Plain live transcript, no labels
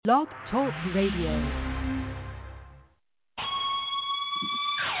Blog Talk Radio.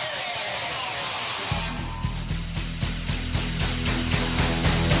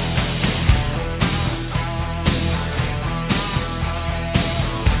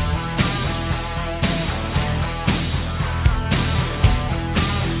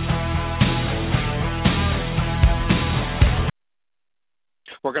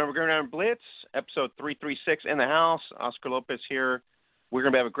 We're going to go on Blitz, episode 336 in the house. Oscar Lopez here. We're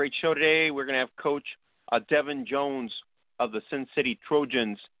going to have a great show today. We're going to have Coach Devin Jones of the Sin City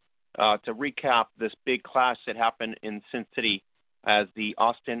Trojans to recap this big clash that happened in Sin City as the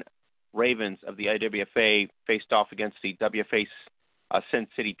Austin Ravens of the IWFA faced off against the WFA Sin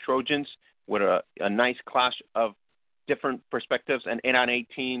City Trojans with a nice clash of different perspectives, an 8-on-8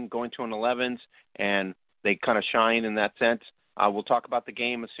 team going to an 11s, and they kind of shine in that sense. We'll talk about the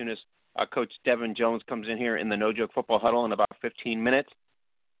game as soon as Coach Devin Jones comes in here in the No Joke Football Huddle in about 15 minutes.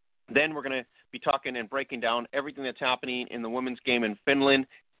 Then we're going to be talking and breaking down everything that's happening in the women's game in Finland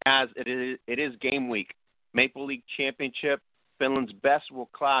as it is game week. Maple League Championship, Finland's best will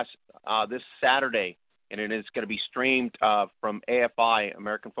clash this Saturday, and it is going to be streamed from AFI,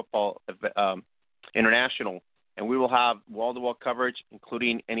 American Football International. And we will have wall-to-wall coverage,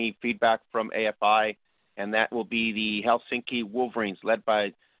 including any feedback from AFI, and that will be the Helsinki Wolverines, led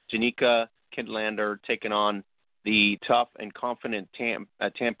by Janika Kindlander, taking on the tough and confident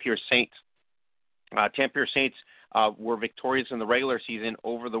Tampere Saints. Tampere Saints were victorious in the regular season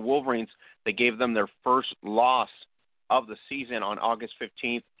over the Wolverines. They gave them their first loss of the season on August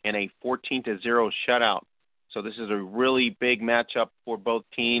 15th in a 14-0 shutout. So this is a really big matchup for both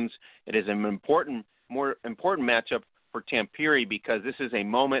teams. It is an more important matchup for Tampere because this is a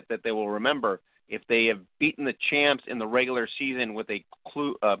moment that they will remember. If they have beaten the champs in the regular season with a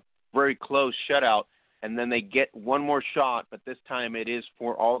very close shutout, and then they get one more shot, but this time it is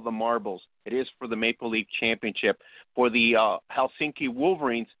for all the marbles. It is for the Maple Leaf Championship. For the Helsinki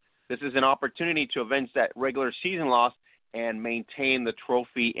Wolverines, this is an opportunity to avenge that regular season loss and maintain the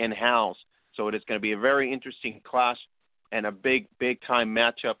trophy in-house. So it is going to be a very interesting clash and a big, big-time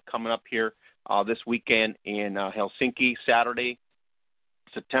matchup coming up here this weekend in Helsinki, Saturday,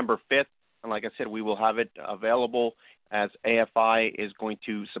 September 5th. And like I said, we will have it available as AFI is going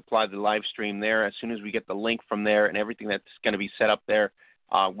to supply the live stream there. As soon as we get the link from there and everything that's going to be set up there,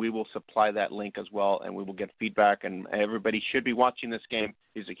 we will supply that link as well, and we will get feedback. And everybody should be watching this game.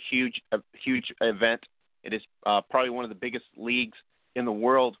 It's a huge event. It is probably one of the biggest leagues in the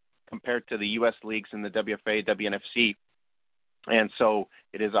world compared to the U.S. leagues in the WFA, WNFC. And so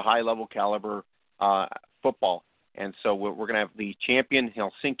it is a high-level caliber football. And so we're going to have the champion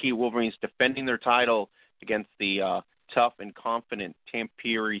Helsinki Wolverines defending their title against the tough and confident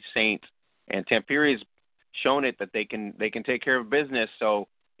Tampere Saints. And Tampere has shown it that they can take care of business. So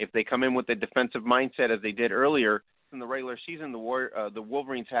if they come in with a defensive mindset as they did earlier in the regular season, the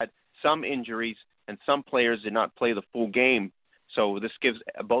Wolverines had some injuries and some players did not play the full game. So this gives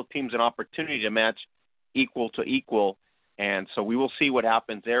both teams an opportunity to match equal to equal. And so we will see what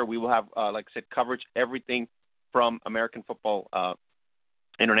happens there. We will have, like I said, coverage, everything from American Football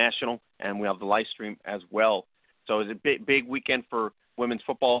International, and we have the live stream as well. So it's a big weekend for women's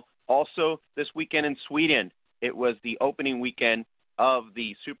football. Also, this weekend in Sweden, it was the opening weekend of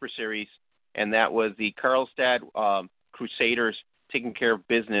the Super Series, and that was the Karlstad Crusaders taking care of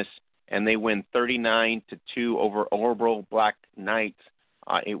business, and they win 39-2 over Örebro Black Knights.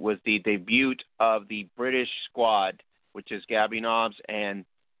 It was the debut of the British squad, which is Gabby Nobbs and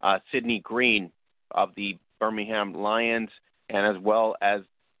Sydney Green of the Birmingham Lions, and as well as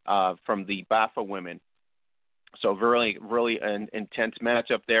from the BAFA women. So really an intense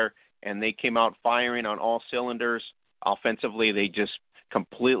matchup there, and they came out firing on all cylinders. Offensively, they just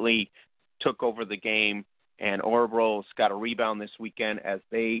completely took over the game, and Örebro's got a rebound this weekend as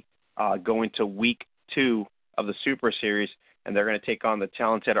they go into week 2 of the Super Series, and they're going to take on the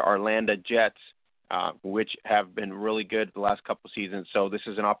talented Arlanda Jets, which have been really good the last couple seasons. So this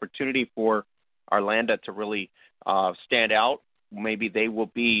is an opportunity for Arlanda to really stand out. Maybe they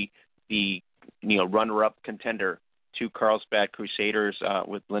will be the runner-up contender to Carlsbad Crusaders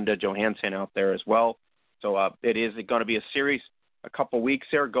with Linda Johansson out there as well. So it is going to be a series, a couple weeks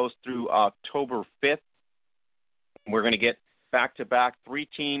there. It goes through October 5th. We're going to get back-to-back 3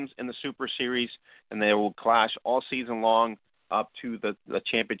 teams in the Super Series, and they will clash all season long up to the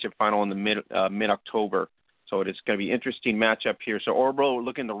championship final in the mid-October. So it is going to be an interesting matchup here. So Örebro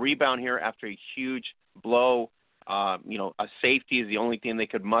looking to rebound here after a huge blow. A safety is the only thing they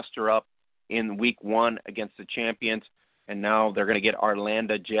could muster up in week 1 against the champions. And now they're going to get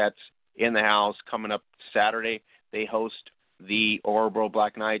Arlanda Jets in the house coming up Saturday. They host the Orebro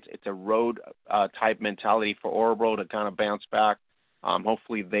Black Knights. It's a road type mentality for Orebro to kind of bounce back.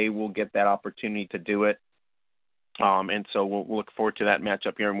 Hopefully they will get that opportunity to do it. And so we'll look forward to that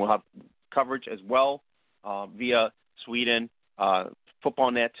matchup here, and we'll have coverage as well via Sweden,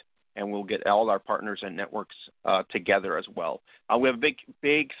 FootballNet, and we'll get all our partners and networks together as well. We have a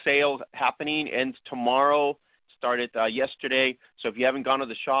big sale happening, ends tomorrow, started yesterday. So if you haven't gone to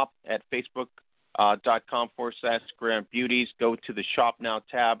the shop at facebook.com/Gridiron Beauties, go to the Shop Now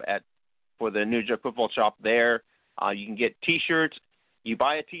tab for the New Jersey Football Shop there. You can get T-shirts. You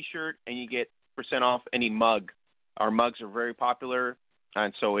buy a T-shirt, and you get % off any mug. Our mugs are very popular,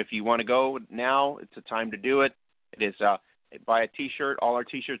 and so if you want to go now, it's the time to do it. It is buy a T-shirt. All our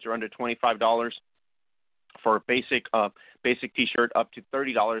T-shirts are under $25 for a basic T-shirt, up to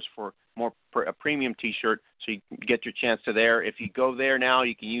 $30 for a premium T-shirt. So you can get your chance to there. If you go there now,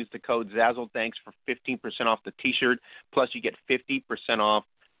 you can use the code ZazzleThanks for 15% off the T-shirt. Plus, you get 50% off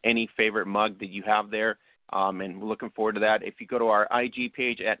any favorite mug that you have there. And we're looking forward to that. If you go to our IG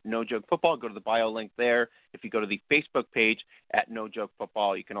page at No Joke Football, go to the bio link there. If you go to the Facebook page at No Joke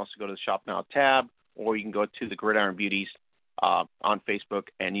Football, you can also go to the Shop Now tab, or you can go to the Gridiron Beauties on Facebook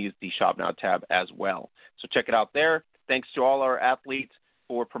and use the Shop Now tab as well. So check it out there. Thanks to all our athletes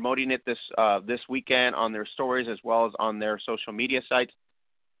for promoting it this weekend on their stories as well as on their social media sites.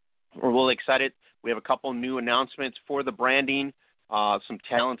 We're really excited. We have a couple new announcements for the branding. Some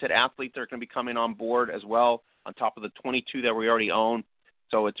talented athletes are going to be coming on board as well, on top of the 22 that we already own.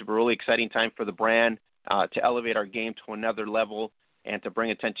 So it's a really exciting time for the brand to elevate our game to another level and to bring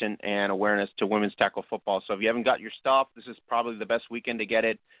attention and awareness to women's tackle football. So if you haven't got your stuff, this is probably the best weekend to get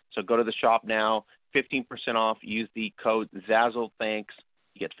it. So go to the shop now, 15% off. Use the code ZazzleThanks.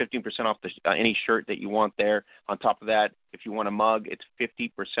 You get 15% off any shirt that you want there. On top of that, if you want a mug, it's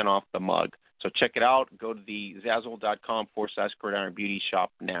 50% off the mug. So check it out. Go to the Zazzle.com/Gridiron Beauty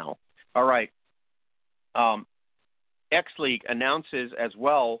shop now. All right. X-League announces as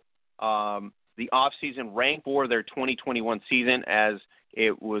well the off-season rank for their 2021 season, as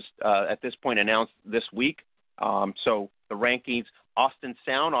it was at this point announced this week. So the rankings, Austin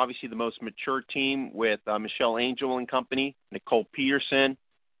Sound, obviously the most mature team with Michelle Angel and company, Nicole Peterson.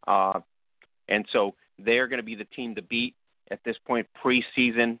 And so they're going to be the team to beat at this point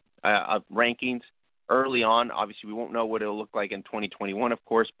preseason rankings early on. Obviously, we won't know what it'll look like in 2021, of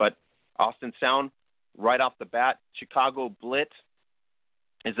course, but Austin Sound, right off the bat, Chicago Blitz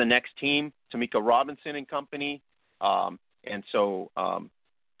is the next team, Tamika Robinson and company. And so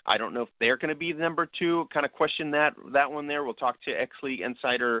I don't know if they're going to be the number two. Kind of question that one there. We'll talk to X-League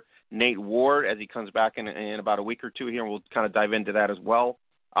insider Nate Ward as he comes back in about a week or two here, and we'll kind of dive into that as well.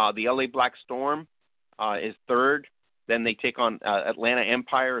 The LA Black Storm is third. Then they take on Atlanta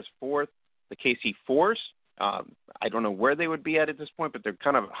Empire as fourth. The KC Force, I don't know where they would be at this point, but they're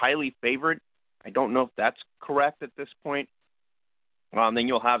kind of highly favored. I don't know if that's correct at this point. Then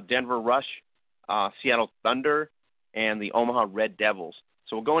you'll have Denver Rush, Seattle Thunder, and the Omaha Red Devils.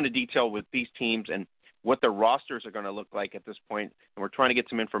 So we'll go into detail with these teams and what their rosters are going to look like at this point. And we're trying to get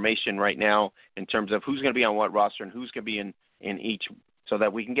some information right now in terms of who's going to be on what roster and who's going to be in each, so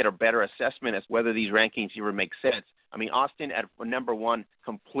that we can get a better assessment as whether these rankings even make sense. I mean, Austin at number one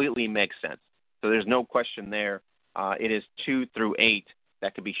completely makes sense. So there's no question there. It is 2 through 8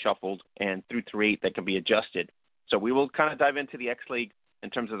 that could be shuffled, and 3 through 8 that can be adjusted. So we will kind of dive into the X-League in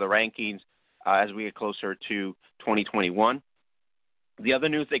terms of the rankings as we get closer to 2021. The other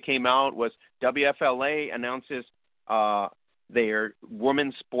news that came out was WFLA announces their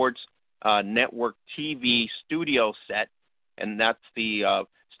Women's Sports Network TV studio set, and that's the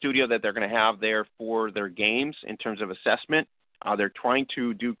studio that they're going to have there for their games in terms of assessment. They're trying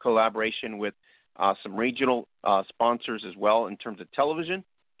to do collaboration with some regional sponsors as well in terms of television,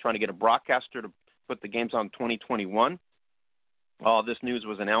 trying to get a broadcaster to put the games on 2021. This news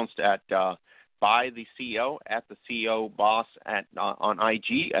was announced by the CEO, at the CEO boss on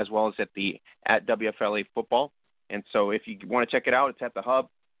IG, as well as at WFLA Football. And so if you want to check it out, it's at the Hub.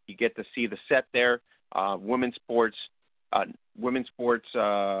 You get to see the set there, Women's Sports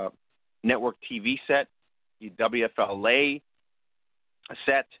Network TV set, the WFLA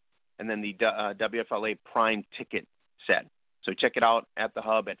set, and then the WFLA Prime Ticket set. So check it out at the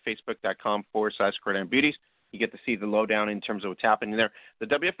Hub at facebook.com/Gridiron Beauties. You get to see the lowdown in terms of what's happening there. The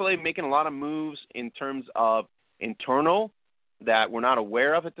WFLA making a lot of moves in terms of internal that we're not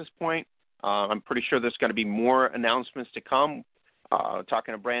aware of at this point. I'm pretty sure there's going to be more announcements to come.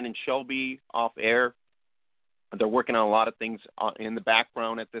 Talking to Brandon Shelby off air, they're working on a lot of things in the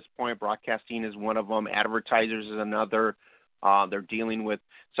background at this point. Broadcasting is one of them. Advertisers is another. They're dealing with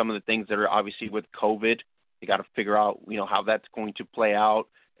some of the things that are obviously with COVID They got to figure out, how that's going to play out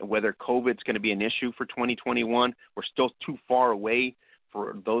and whether COVID's going to be an issue for 2021. We're still too far away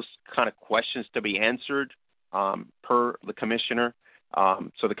for those kind of questions to be answered per the commissioner.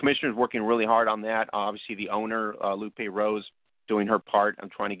 So the commissioner is working really hard on that. Obviously, the owner, Lupe Rose, doing her part. I'm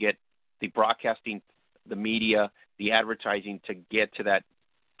trying to get the broadcasting, the media, the advertising to get to that,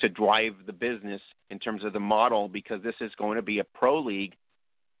 to drive the business in terms of the model, because this is going to be a pro league,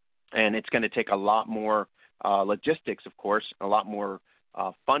 and it's going to take a lot more logistics, of course, a lot more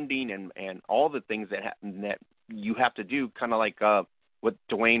funding and all the things that you have to do, kind of like what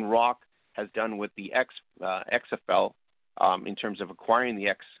Dwayne Rock has done with the XFL in terms of acquiring the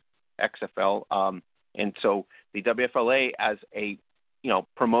XFL. And so the WFLA, as a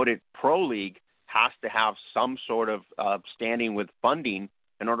promoted pro league, has to have some sort of standing with funding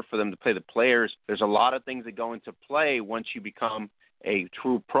in order for them to pay the players. There's a lot of things that go into play once you become a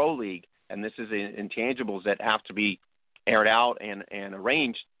true pro league, and this is intangibles that have to be aired out and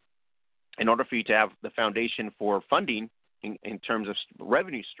arranged in order for you to have the foundation for funding in terms of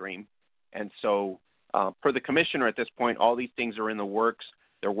revenue stream. And so per the commissioner at this point, all these things are in the works.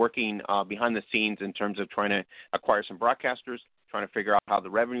 They're working behind the scenes in terms of trying to acquire some broadcasters, trying to figure out how the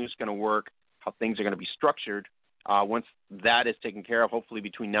revenue is going to work, how things are going to be structured. Once that is taken care of, hopefully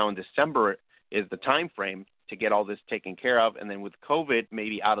between now and December is the time frame to get all this taken care of. And then with COVID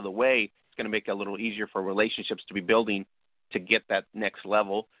maybe out of the way, it's going to make it a little easier for relationships to be building to get that next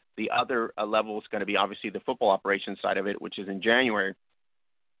level. The other level is going to be obviously the football operations side of it, which is in January.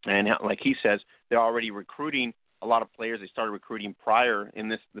 And like he says, they're already recruiting a lot of players. They started recruiting prior in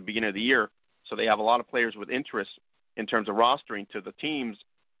the beginning of the year. So they have a lot of players with interest in terms of rostering to the teams,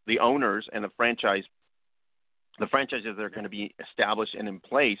 the owners, and the franchises that are going to be established and in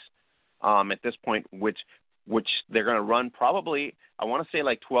place at this point, which they're going to run probably, I want to say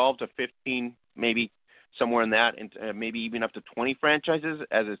like 12 to 15, maybe somewhere in that, and maybe even up to 20 franchises.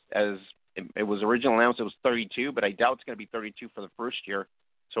 As it was originally announced, it was 32, but I doubt it's going to be 32 for the first year.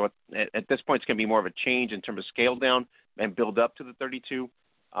 So at this point, it's going to be more of a change in terms of scale down and build up to the 32.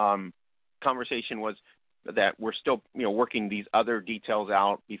 Conversation was that we're still, working these other details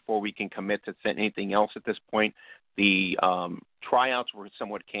out before we can commit to anything else at this point. The tryouts were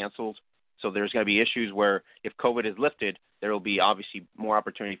somewhat canceled, so there's going to be issues where if COVID is lifted, there will be obviously more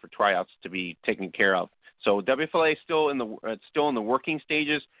opportunity for tryouts to be taken care of. So WFLA is still in the working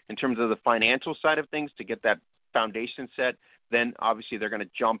stages in terms of the financial side of things to get that foundation set. Then obviously they're going to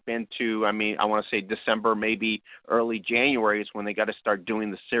jump into, I want to say December, maybe early January is when they got to start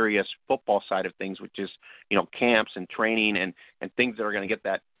doing the serious football side of things, which is, camps and training and things that are going to get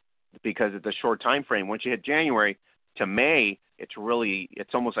that, because it's a short time frame. Once you hit January to May, it's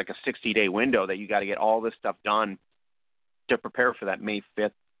almost like a 60-day window that you got to get all this stuff done to prepare for that May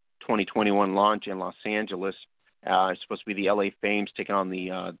 5th, 2021 launch in Los Angeles. It's supposed to be the LA Flames taking on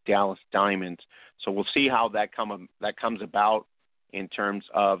the Dallas Diamonds. So we'll see how that comes about in terms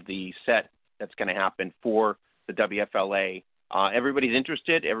of the set that's going to happen for the WFLA. Everybody's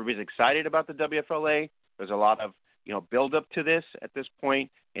interested. Everybody's excited about the WFLA. There's a lot of build up to this at this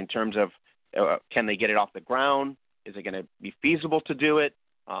point in terms of can they get it off the ground? Is it going to be feasible to do it?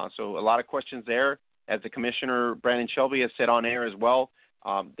 So a lot of questions there. As the commissioner, Brandon Shelby, has said on air as well,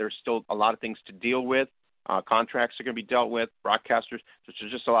 there's still a lot of things to deal with. Contracts are going to be dealt with, broadcasters. So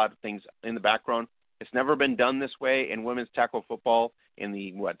there's just a lot of things in the background. It's never been done this way in women's tackle football in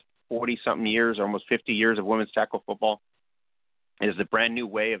the, 40-something years, almost 50 years of women's tackle football. It is a brand new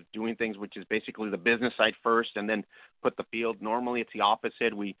way of doing things, which is basically the business side first and then put the field. Normally it's the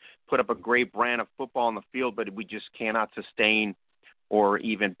opposite. We put up a great brand of football on the field, but we just cannot sustain or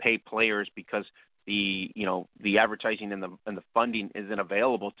even pay players because the advertising and the funding isn't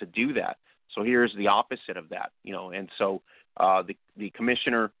available to do that. So here's the opposite of that, and so the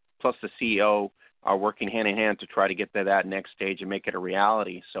commissioner plus the CEO are working hand in hand to try to get to that next stage and make it a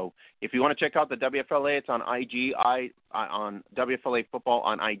reality. So if you want to check out the WFLA, it's on IG, on WFLA Football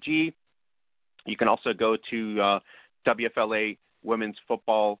on IG. You can also go to WFLA Women's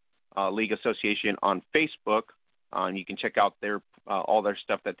Football League Association on Facebook, and you can check out all their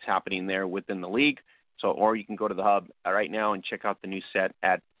stuff that's happening there within the league. So, or you can go to the hub right now and check out the new set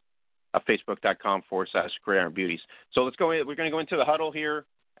at facebook.com/Gridiron Beauties. So let's go. We're going to go into the huddle here.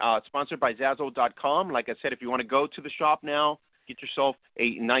 Sponsored by Zazzle.com. Like I said, if you want to go to the shop now, get yourself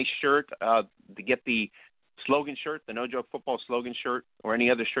a nice shirt. To get the slogan shirt, the No Joke Football slogan shirt, or any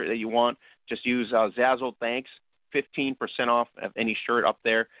other shirt that you want, just use Zazzle Thanks. 15% off of any shirt up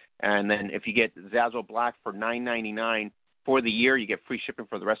there. And then if you get Zazzle Black for $9.99 for the year, you get free shipping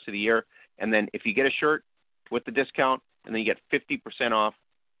for the rest of the year. And then if you get a shirt with the discount, and then you get 50% off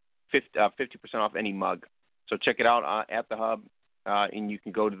any mug. So check it out at the Hub, and you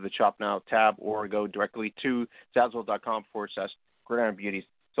can go to the Shop Now tab or go directly to Zazzle.com/Gridiron Beauties.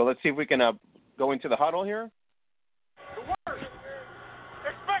 So let's see if we can go into the huddle here. The word,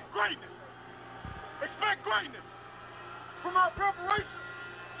 expect greatness. Expect greatness. From our preparation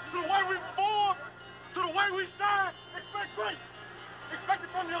to the way we perform, to the way we shine, expect greatness. Expect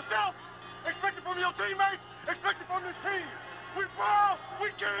it from yourself, expect it from your teammates, expect it from this team. We brawl,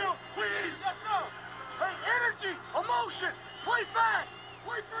 we kill, we eat. Yes, sir. Hey, energy, emotion, play fast,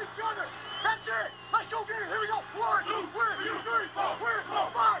 play for each other. That's it. Let's go get it. Here we go. 1, 2, 3, 4,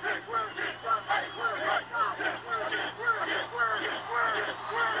 5, 6, 7, 8,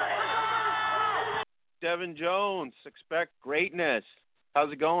 Devin Jones, expect greatness.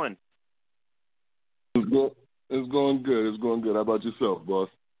 How's it going? It's going good. It's going good. How about yourself, boss?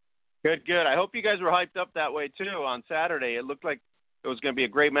 Good, good. I hope you guys were hyped up that way, too, on Saturday. It looked like it was going to be a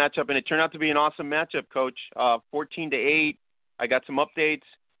great matchup, and it turned out to be an awesome matchup, Coach. 14-8. I got some updates,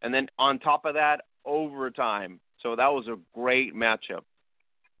 and then on top of that, overtime. So that was a great matchup.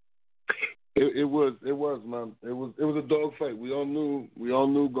 It was, man. It was a dogfight. We all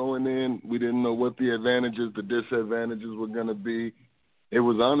knew going in. We didn't know what the advantages, the disadvantages were going to be. It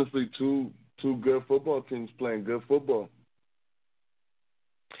was honestly two good football teams playing good football.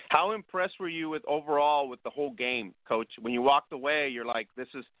 How impressed were you with overall with the whole game, Coach? When you walked away, you're like, this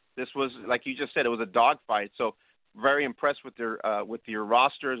was like you just said, it was a dogfight. So very impressed with your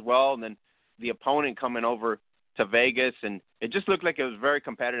roster as well, and then the opponent coming over to Vegas, and it just looked like it was very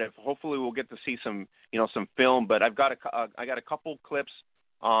competitive. Hopefully, we'll get to see some film. But I got a couple clips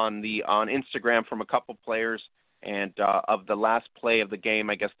on Instagram from a couple players, and of the last play of the game,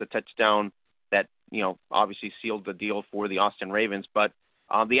 I guess the touchdown that obviously sealed the deal for the Austin Ravens. But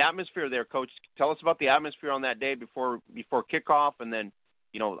the atmosphere there, Coach, tell us about the atmosphere on that day before kickoff, and then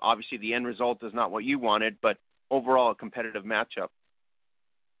obviously the end result is not what you wanted, but overall a competitive matchup.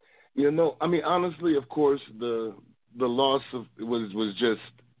 I mean, honestly, of course, the loss was just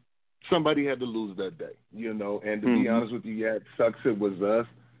somebody had to lose that day, and to be honest with you, yeah, it sucks it was us,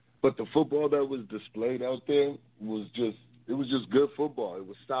 but the football that was displayed out there was just good football. It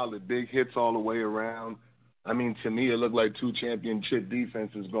was solid, big hits all the way around. I mean, to me, it looked like two championship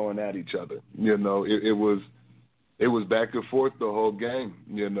defenses going at each other. It was back and forth the whole game,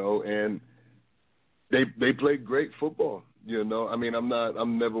 and they played great football. I mean,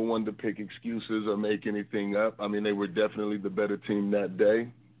 I'm never one to pick excuses or make anything up. I mean, they were definitely the better team that day.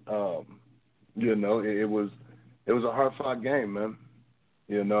 It was a hard-fought game, man.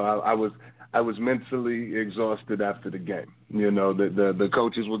 I was mentally exhausted after the game. The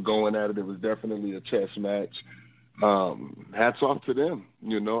coaches were going at it. It was definitely a chess match. Hats off to them.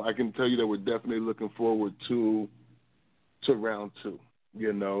 I can tell you that we're definitely looking forward to round 2.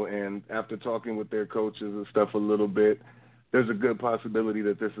 And after talking with their coaches and stuff a little bit, there's a good possibility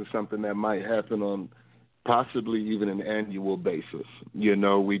that this is something that might happen on possibly even an annual basis.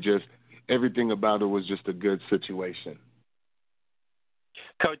 Everything about it was just a good situation.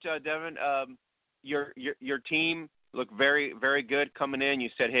 Coach Devin, your team looked very, very good coming in. You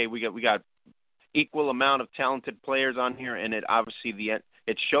said, hey, we got equal amount of talented players on here, and it obviously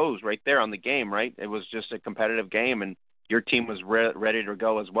it shows right there on the game, right? It was just a competitive game, and your team was ready to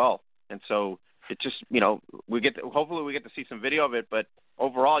go as well. And so it just, hopefully we get to see some video of it. But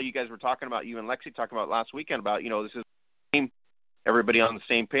overall, you guys were talking about, you and Lexi talking about last weekend about, this is team, everybody on the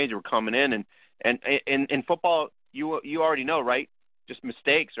same page. We're coming in, and in football, you already know, right? Just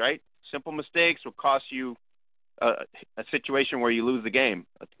mistakes, right? Simple mistakes will cost you a situation where you lose the game.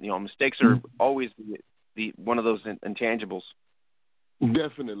 Mistakes are always the one of those intangibles.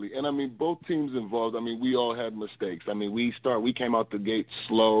 Definitely. And, I mean, both teams involved, I mean, we all had mistakes. I mean, we came out the gate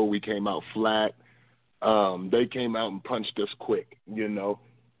slow. We came out flat. They came out and punched us quick, and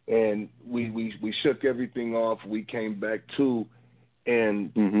we shook everything off. We came back too,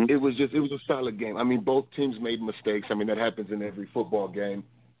 and it was a solid game. I mean, both teams made mistakes. I mean, that happens in every football game.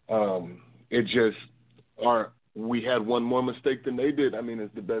 We had one more mistake than they did. I mean,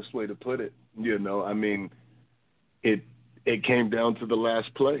 it's the best way to put it. I mean, it came down to the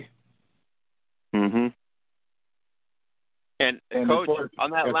last play. And Coach,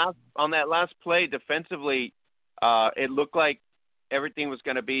 on that last play defensively, it looked like everything was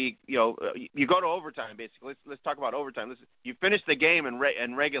going to be, you go to overtime basically. Let's talk about overtime. You finished the game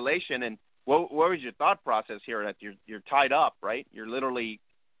in regulation, and what was your thought process here? That you're tied up, right? You're literally,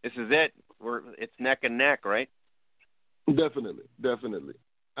 this is it. It's neck and neck, right? Definitely.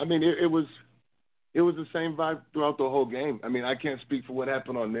 I mean, it was the same vibe throughout the whole game. I mean, I can't speak for what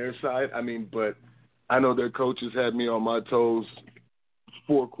happened on their side. I mean, but I know their coaches had me on my toes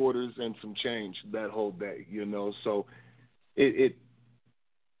 4 quarters and some change that whole day, you know. So it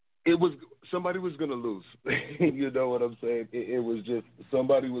was somebody was going to lose. You know what I'm saying? It was just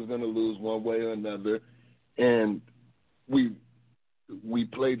somebody was going to lose one way or another, and we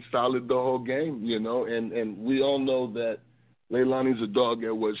played solid the whole game, you know, and we all know that Leilani's a dog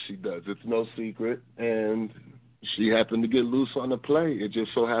at what she does. It's no secret, and she happened to get loose on the play. It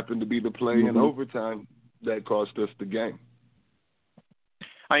just so happened to be the play in overtime that cost us the game.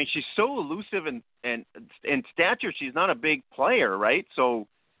 I mean, she's so elusive and in stature. She's not a big player, right? So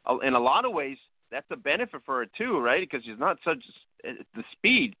in a lot of ways, that's a benefit for her too, right? Because she's not such the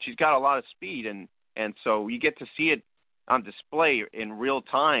speed. She's got a lot of speed, and so you get to see it on display in real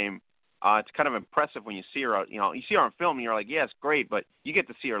time. It's kind of impressive when you see her. You know, you see her on film, and you're like, yeah, it's great, but you get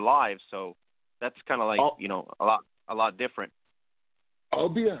to see her live, so that's kind of like a lot different. I'll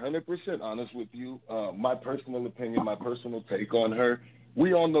be 100% honest with you. My personal opinion, my personal take on her.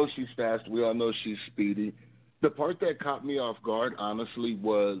 We all know she's fast. We all know she's speedy. The part that caught me off guard, honestly,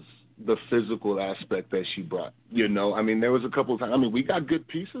 was the physical aspect that she brought. You know, I mean, there was a couple of times. I mean, we got good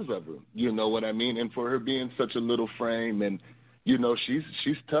pieces of her. You know what I mean? And for her being such a little frame, and you know,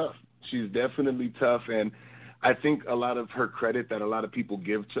 she's tough. She's definitely tough, and I think a lot of her credit that a lot of people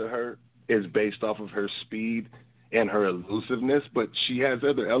give to her is based off of her speed and her elusiveness, but she has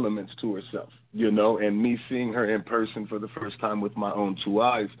other elements to herself, you know, and me seeing her in person for the first time with my own 2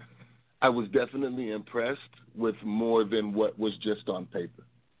 eyes, I was definitely impressed with more than what was just on paper.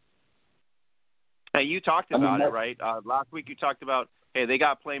 Hey, you talked about it, right? Last week you talked about, hey, they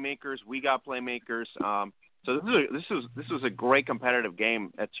got playmakers, we got playmakers. So this was a great competitive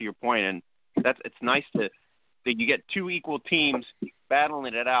game, to your point, and it's nice that you get 2 equal teams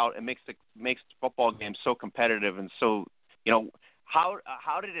battling it out. It makes the football game so competitive, and so, you know, how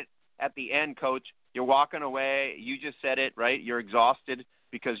did it at the end, Coach? You're walking away. You just said it, right? You're exhausted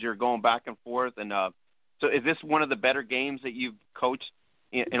because you're going back and forth, and so is this one of the better games that you've coached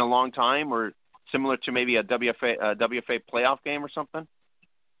in a long time, or similar to maybe a WFA playoff game or something?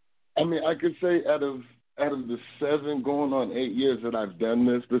 I mean, I could say out of the 7 going on 8 years that I've done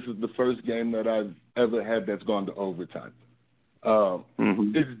this, this is the first game that I've ever had that's gone to overtime.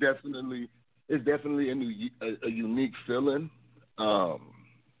 It's definitely a unique feeling.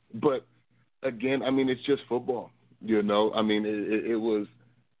 But again, I mean, it's just football, you know. I mean, it was.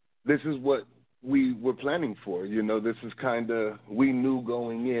 This is what we were planning for, you know. This is kind of, we knew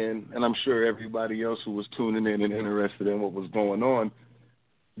going in, and I'm sure everybody else who was tuning in and interested in what was going on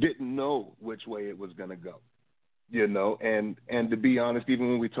didn't know which way it was going to go, you know. And to be honest, even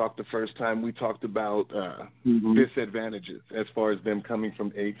when we talked the first time, we talked about disadvantages as far as them coming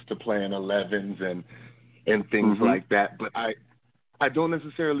from 8s to playing 11s and things like that. But I don't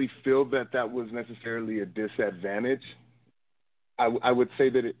necessarily feel that was necessarily a disadvantage. I would say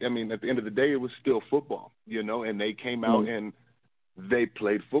that, at the end of the day, it was still football, you know, and they came out and they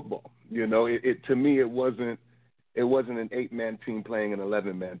played football. You know, to me, it wasn't an 8-man team playing an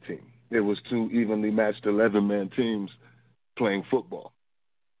 11-man team. It was 2 evenly matched 11-man teams playing football.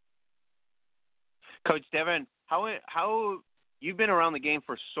 Coach Devin, how you've been around the game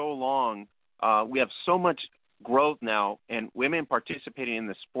for so long. We have so much growth now, and women participating in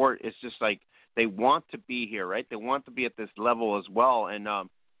the sport is just like, they want to be here, right? They want to be at this level as well. And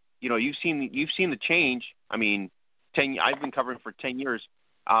you know, you've seen the change. I mean, I've been covering for 10 years.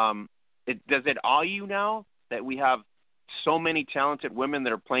 Does it awe you now that we have so many talented women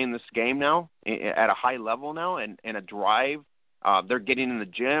that are playing this game now at a high level now, and a drive? They're getting in the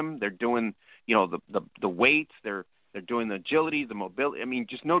gym. They're doing, you know, the weights. They're doing the agility, the mobility. I mean,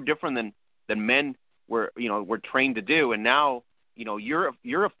 just no different than men were trained to do. And now, you know, you're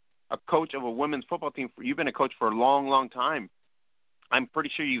a coach of a women's football team. You've been a coach for a long, long time. I'm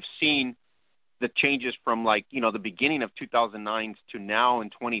pretty sure you've seen the changes from, like, you know, the beginning of 2009 to now in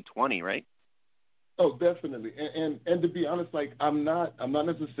 2020, right? Oh, definitely. And to be honest, like, I'm not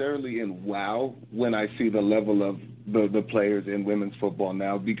necessarily in wow when I see the level of the players in women's football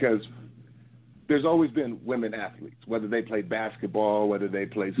now, because there's always been women athletes, whether they play basketball, whether they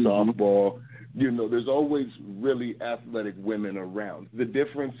play softball. You know, there's always really athletic women around. The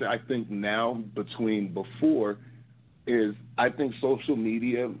difference, I think, now between before is, I think social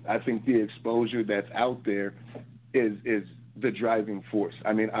media, I think the exposure that's out there is the driving force.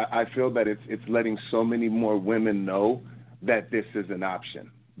 I mean, I feel that it's letting so many more women know that this is an option.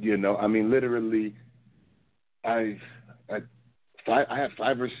 You know, I mean, literally, I have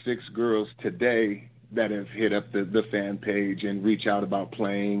 5 or 6 girls today that have hit up the fan page and reach out about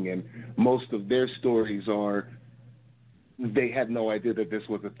playing, and most of their stories are they had no idea that this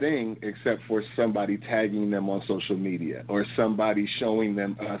was a thing except for somebody tagging them on social media or somebody showing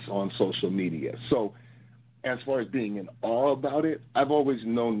them us on social media. So as far as being in awe about it, I've always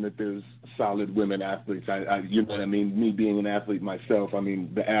known that there's solid women athletes. You know what I mean? Me being an athlete myself, I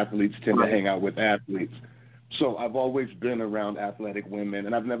mean, the athletes tend to hang out with athletes. So I've always been around athletic women,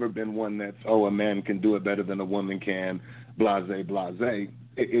 and I've never been one that's, oh, a man can do it better than a woman can, blase, blase.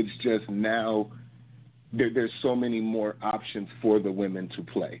 It's just now there's so many more options for the women to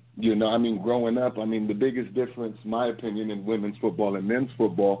play. You know, I mean, growing up, I mean, the biggest difference, my opinion, in women's football and men's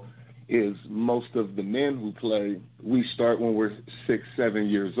football is most of the men who play, we start when we're 6, 7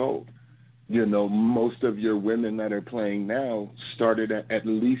 years old. You know, most of your women that are playing now started at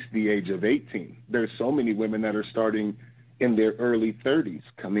least the age of 18. There's so many women that are starting in their early 30s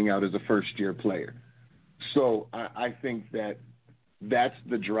coming out as a first-year player. So I think that's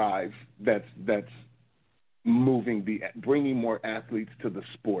the drive that's bringing more athletes to the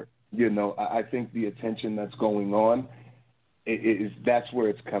sport. You know, I think the attention that's going on that's where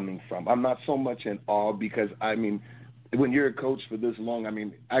it's coming from. I'm not so much in awe because, I mean, when you're a coach for this long, I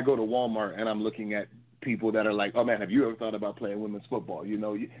mean, I go to Walmart and I'm looking at people that are like, oh, man, have you ever thought about playing women's football? You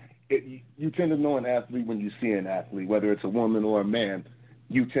know, you tend to know an athlete when you see an athlete, whether it's a woman or a man.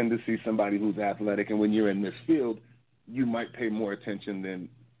 You tend to see somebody who's athletic, and when you're in this field, you might pay more attention than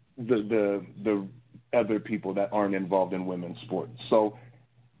the other people that aren't involved in women's sports. So,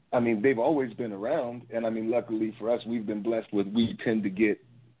 I mean, they've always been around, and, I mean, luckily for us, we've been blessed with we tend to get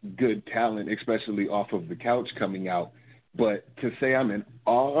good talent, especially off of the couch coming out. But to say I'm in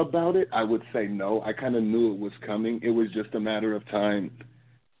awe about it, I would say no. I kind of knew it was coming. It was just a matter of time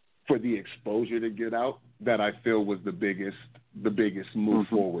for the exposure to get out that I feel was the biggest move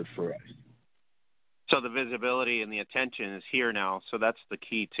forward for us. So the visibility and the attention is here now, so that's the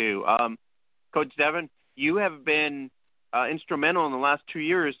key too. Coach Devin, you have been instrumental in the last 2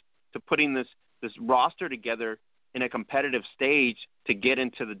 years to putting this roster together in a competitive stage to get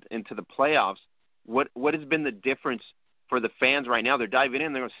into the playoffs. What has been the difference for the fans right now? They're diving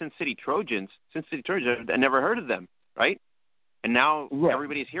in. They're Sin City Trojans. I never heard of them, right? And now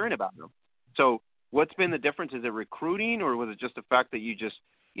everybody's hearing about them. So what's been the difference? Is it recruiting, or was it just the fact that you just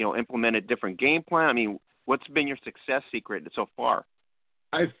implemented different game plan? I mean, what's been your success secret so far?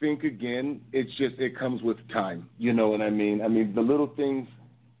 I think, again, it comes with time. You know what I mean? I mean, the little things,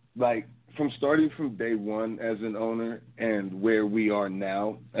 like starting from day one as an owner and where we are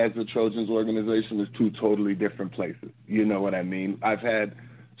now as the Trojans organization is two totally different places. You know what I mean? I've had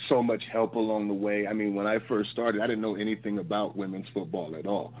so much help along the way. I mean, when I first started, I didn't know anything about women's football at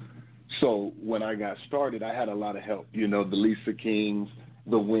all. So when I got started, I had a lot of help. You know, the Lisa Kings,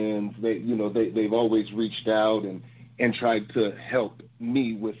 the Wins, they've always reached out and tried to help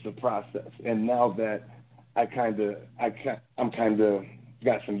me with the process. And now that I'm kind of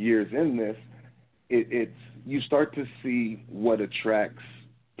got some years in this, it's you start to see what attracts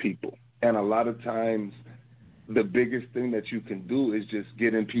people. And a lot of times the biggest thing that you can do is just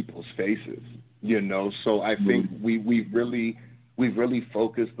get in people's faces, you know. So I think we've really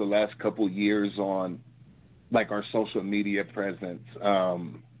focused the last couple years on like our social media presence,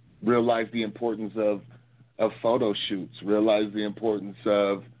 realize the importance of photo shoots, realize the importance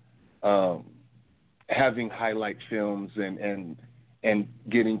of having highlight films and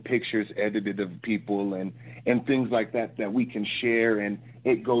getting pictures edited of people and things like that we can share, and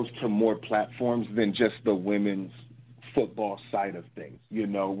it goes to more platforms than just the women's football side of things. You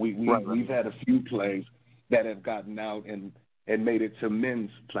know, we've had a few plays that have gotten out and made it to men's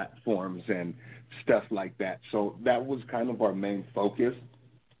platforms and stuff like that. So that was kind of our main focus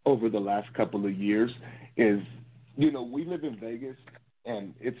over the last couple of years is, you know, we live in Vegas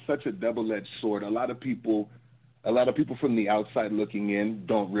and it's such a double-edged sword. A lot of people from the outside looking in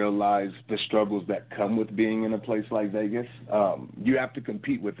don't realize the struggles that come with being in a place like Vegas. You have to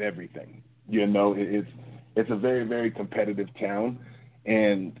compete with everything. You know, it's a very, very competitive town,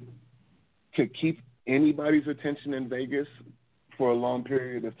 and to keep anybody's attention in Vegas for a long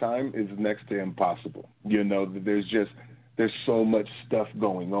period of time is next to impossible. You know, there's so much stuff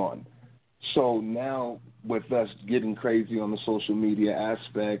going on. So now with us getting crazy on the social media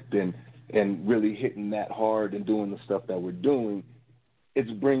aspect and really hitting that hard and doing the stuff that we're doing, it's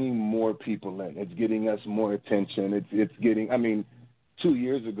bringing more people in. It's getting us more attention. It's getting, I mean, 2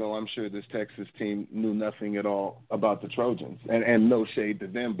 years ago, I'm sure this Texas team knew nothing at all about the Trojans. And no shade to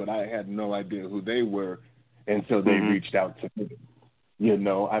them, but I had no idea who they were until they reached out to me. You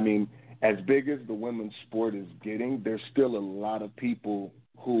know, I mean, as big as the women's sport is getting, there's still a lot of people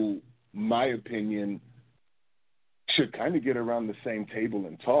who, my opinion, should kind of get around the same table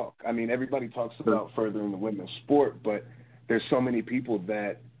and talk. I mean, everybody talks about furthering the women's sport, but there's so many people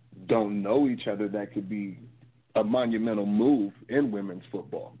that don't know each other that could be a monumental move in women's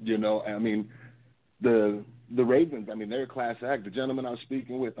football. You know, I mean, the Ravens, I mean, they're a class act. The gentleman I was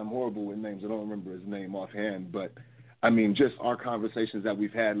speaking with, I'm horrible with names. I don't remember his name offhand, but I mean, just our conversations that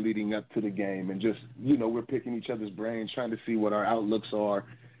we've had leading up to the game, and just, you know, we're picking each other's brains, trying to see what our outlooks are.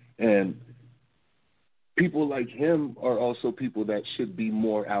 And people like him are also people that should be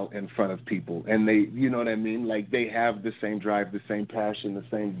more out in front of people. And they, you know what I mean? Like, they have the same drive, the same passion, the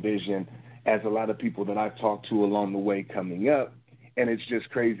same vision as a lot of people that I've talked to along the way coming up. And it's just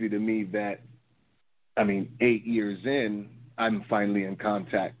crazy to me that, I mean, 8 years in, I'm finally in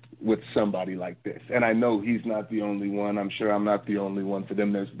contact with somebody like this. And I know he's not the only one. I'm sure I'm not the only one for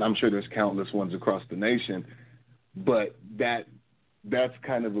them. I'm sure there's countless ones across the nation. But that's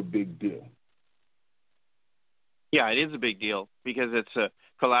kind of a big deal. Yeah, it is a big deal because it's a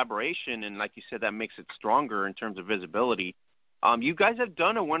collaboration, and like you said, that makes it stronger in terms of visibility. You guys have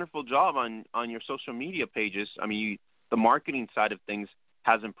done a wonderful job on your social media pages. I mean, the marketing side of things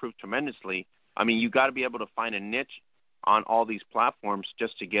has improved tremendously. I mean, you got to be able to find a niche on all these platforms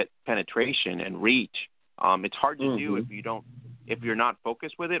just to get penetration and reach. It's hard to do if you're not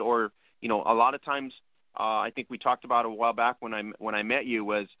focused with it, or, you know, a lot of times, I think we talked about a while back when I met you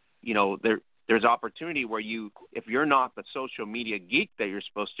was, you know, there's opportunity where if you're not the social media geek that you're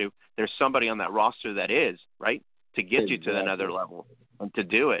supposed to, there's somebody on that roster that is, right, to get you to another level and to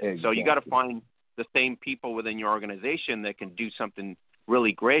do it. So you got to find the same people within your organization that can do something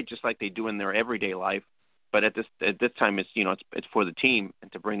really great, just like they do in their everyday life. But at this time, it's, you know, it's for the team and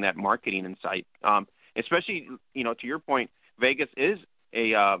to bring that marketing insight. Especially, you know, to your point, Vegas is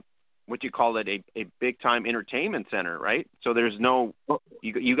a what you call it, a big time entertainment center, right? So there's no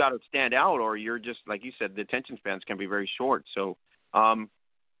you got to stand out, or you're just, like you said, the attention spans can be very short. So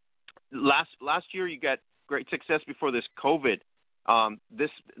last year you got great success before this COVID.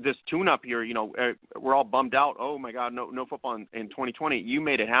 This tune-up here, you know, we're all bummed out. Oh my God, no football in 2020. You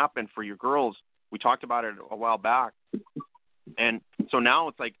made it happen for your girls. We talked about it a while back, and so now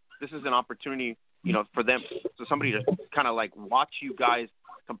it's like this is an opportunity, you know, for them, so somebody to kind of like watch you guys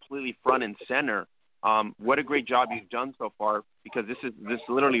completely front and center. What a great job you've done so far, because this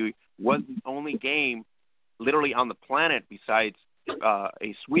literally was the only game literally on the planet besides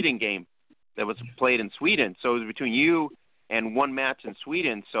a Sweden game that was played in Sweden. So it was between you and one match in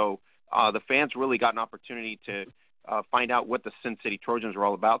Sweden. So the fans really got an opportunity to find out what the Sin City Trojans were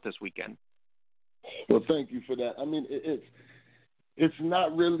all about this weekend. Well, thank you for that. I mean, it's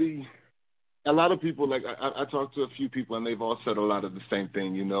not really – a lot of people, like I talked to a few people, and they've all said a lot of the same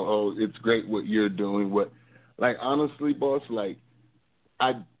thing, you know, oh, it's great what you're doing. Like, honestly, boss, like,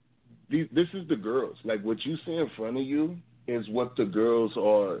 this is the girls. Like, what you see in front of you is what the girls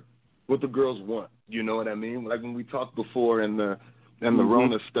want. You know what I mean? Like, when we talked before and the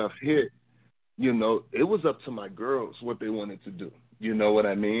Rona stuff hit, you know, it was up to my girls what they wanted to do. You know what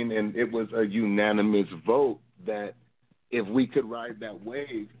I mean? And it was a unanimous vote that if we could ride that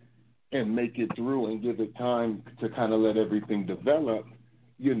wave and make it through and give it time to kind of let everything develop,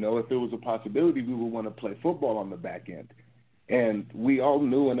 you know, if there was a possibility, we would want to play football on the back end. And we all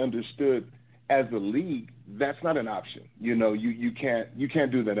knew and understood as a league, that's not an option. You know, you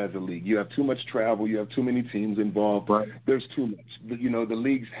can't do that as a league. You have too much travel. You have too many teams involved. Right. There's too much. You know, the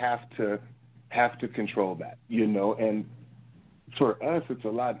leagues have to control that, you know, and for us, it's a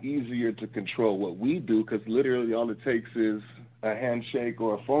lot easier to control what we do because literally all it takes is a handshake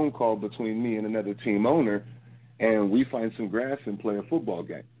or a phone call between me and another team owner, and we find some grass and play a football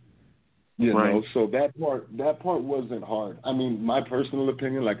game. You know, so that part wasn't hard. I mean, my personal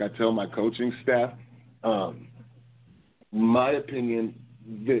opinion, like I tell my coaching staff, my opinion,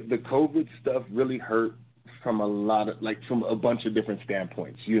 the COVID stuff really hurt from from a bunch of different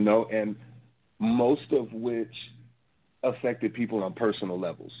standpoints, you know, and most of which affected people on personal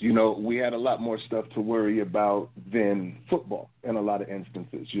levels. You know, we had a lot more stuff to worry about than football in a lot of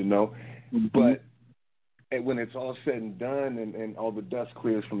instances, you know. But when it's all said and done and all the dust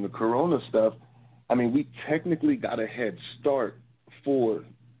clears from the corona stuff, I mean, we technically got a head start for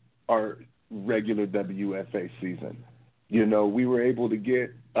our regular WFA season. You know, we were able to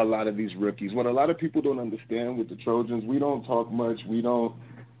get a lot of these rookies. What a lot of people don't understand with the Trojans, we don't talk much.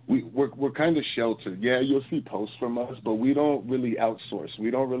 We're kind of sheltered. Yeah, you'll see posts from us, but we don't really outsource. We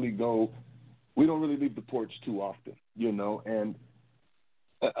don't really leave the porch too often, you know. And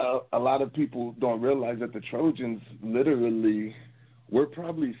a lot of people don't realize that the Trojans literally, we're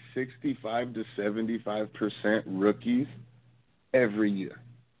probably 65 to 75% rookies every year.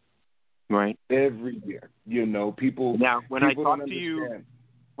 Right. Every year, you know, people. Now, when I talked to you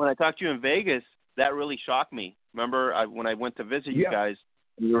in Vegas, that really shocked me. Remember when I went to visit you guys,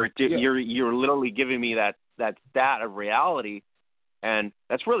 you're literally giving me that stat of reality, and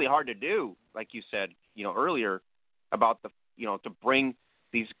that's really hard to do. Like you said, earlier about to bring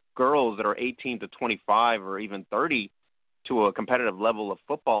these girls that are 18 to 25 or even 30 to a competitive level of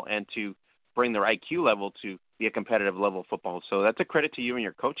football, and to bring their IQ level to be a competitive level of football. So that's a credit to you and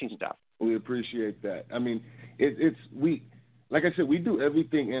your coaching staff. We appreciate that. I mean, like I said, we do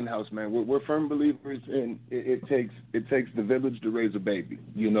everything in-house, man. We're firm believers in it takes the village to raise a baby.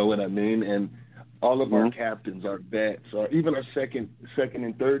 You know what I mean? And all of our captains, our vets, or even our second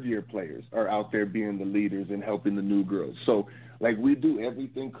and third year players are out there being the leaders and helping the new girls. So, like, we do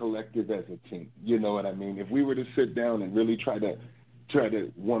everything collective as a team. You know what I mean? If we were to sit down and really try to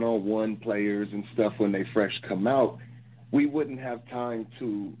one-on-one players and stuff when they fresh come out, we wouldn't have time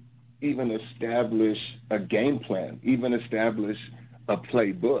to even establish a game plan, even establish a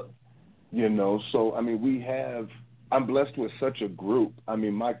playbook, So, I mean, I'm blessed with such a group. I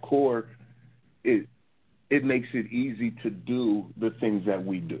mean, my core, it makes it easy to do the things that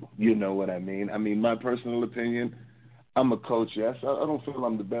we do. You know what I mean? I mean, my personal opinion, I'm a coach, yes. I don't feel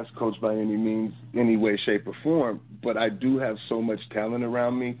I'm the best coach by any means, any way, shape, or form, but I do have so much talent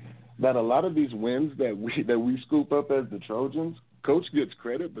around me that a lot of these wins that we scoop up as the Trojans, Coach gets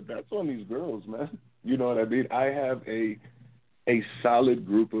credit, but that's on these girls, man. You know what I mean? I have a solid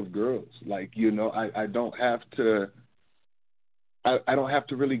group of girls. Like, I don't have to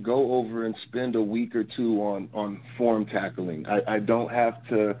really go over and spend a week or two on form tackling. I don't have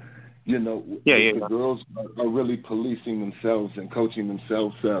to, the girls are really policing themselves and coaching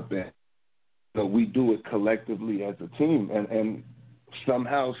themselves up, and we do it collectively as a team. And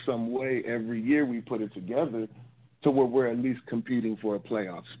somehow, some way, every year we put it together to where we're at least competing for a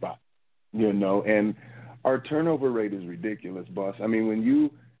playoff spot, and our turnover rate is ridiculous, boss. I mean, when you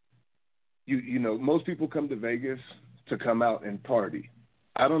most people come to Vegas to come out and party.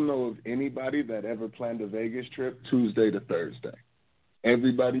 I don't know of anybody that ever planned a Vegas trip Tuesday to Thursday.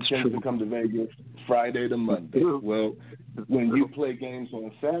 Everybody tends to come to Vegas Friday to Monday. Well, when you play games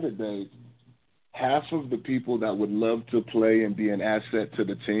on Saturdays, half of the people that would love to play and be an asset to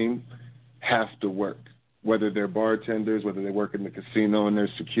the team have to work. Whether they're bartenders, whether they work in the casino and their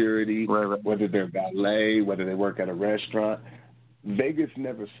security, whether they're valet, whether they work at a restaurant. Vegas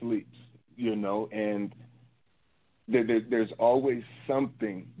never sleeps, and there's always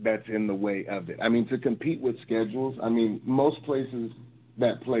something that's in the way of it. I mean, to compete with schedules, I mean, most places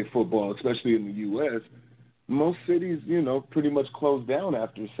that play football, especially in the U.S., most cities, pretty much close down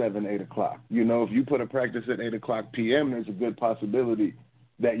after 7, 8 o'clock. If you put a practice at 8 o'clock p.m., there's a good possibility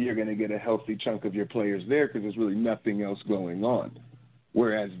that you're going to get a healthy chunk of your players there because there's really nothing else going on.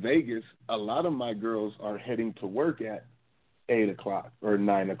 Whereas Vegas, a lot of my girls are heading to work at 8 o'clock or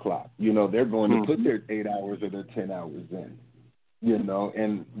 9 o'clock. They're going to put their 8 hours or their 10 hours in,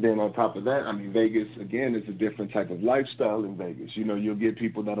 and then on top of that, I mean, Vegas, again, is a different type of lifestyle in Vegas. You'll get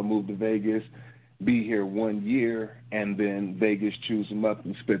people that'll move to Vegas, be here 1 year, and then Vegas chews them up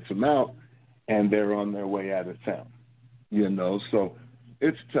and spits them out, and they're on their way out of town, So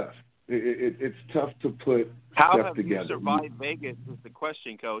it's tough. It's tough to put stuff together. How have you survived Vegas is the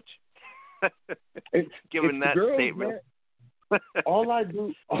question, Coach. Given it's that girls, statement. Man. All I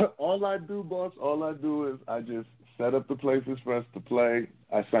do, boss, is I just set up the places for us to play.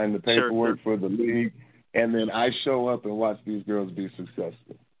 I sign the paperwork for the league, and then I show up and watch these girls be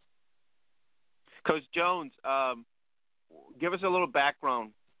successful. Coach Jones, give us a little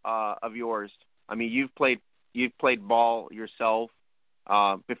background of yours. I mean, you've played ball yourself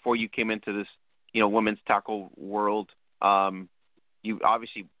before you came into this, women's tackle world. You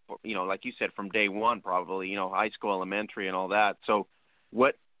obviously, like you said, from day one, probably, high school, elementary, and all that. So,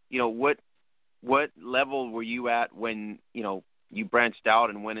 what level were you at when you branched out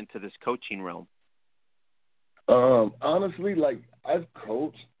and went into this coaching realm? Honestly, like, I've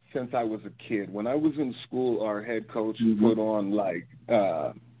coached since I was a kid. When I was in school, our head coach put on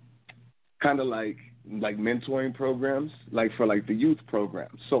kind of like mentoring programs, like for like the youth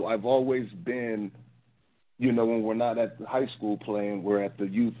programs. So I've always been, when we're not at the high school playing, we're at the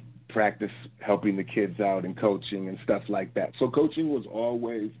youth practice helping the kids out and coaching and stuff like that. So coaching was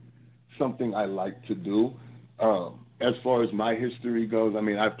always something I liked to do. As far as my history goes, I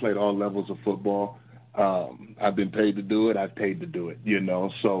mean, I've played all levels of football. I've been paid to do it. I've paid to do it,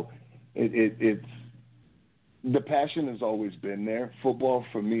 So it's the passion has always been there. Football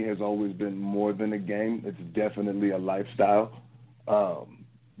for me has always been more than a game. It's definitely a lifestyle.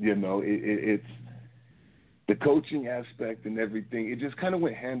 It's the coaching aspect and everything. It just kind of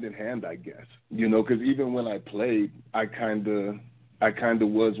went hand in hand, I guess. Because even when I played, I kind of I kind of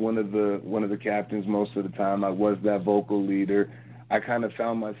was one of the captains most of the time. I was that vocal leader. I kind of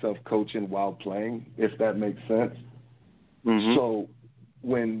found myself coaching while playing, if that makes sense. Mm-hmm. So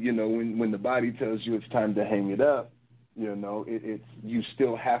when the body tells you it's time to hang it up, it's you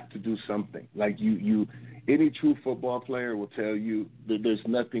still have to do something. Like you any true football player will tell you that there's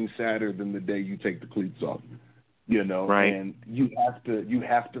nothing sadder than the day you take the cleats off. Right. And you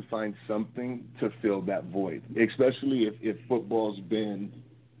have to find something to fill that void, especially if football's been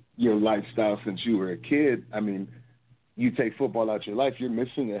your lifestyle since you were a kid. I mean, you take football out your life, you're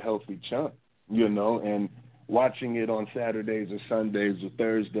missing a healthy chunk, and watching it on Saturdays or Sundays or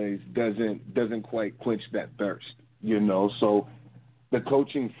Thursdays doesn't quite quench that thirst, So the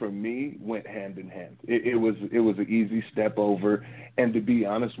coaching for me went hand in hand. It was an easy step over. And to be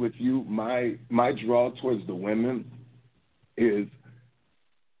honest with you, my draw towards the women is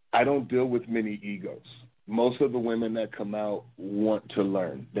I don't deal with many egos. Most of the women that come out want to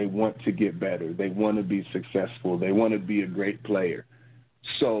learn. They want to get better. They want to be successful. They want to be a great player.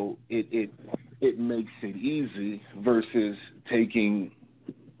 So it makes it easy versus taking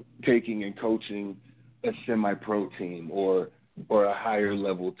and coaching a semi-pro team or a higher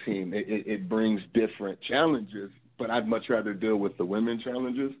level team. It brings different challenges, but I'd much rather deal with the women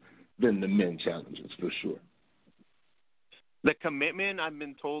challenges than the men challenges for sure. The commitment, I've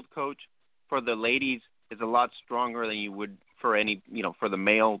been told, Coach, for the ladies is a lot stronger than you would for any, for the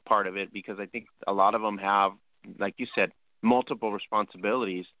male part of it, because I think a lot of them have, like you said, multiple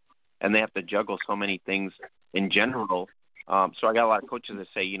responsibilities, and they have to juggle so many things in general. So I got a lot of coaches that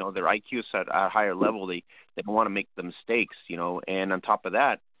say, their IQ is at a higher level. They don't want to make the mistakes, and on top of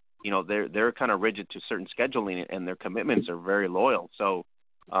that, they're kind of rigid to certain scheduling, and their commitments are very loyal. So,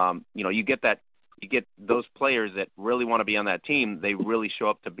 you get those players that really want to be on that team. They really show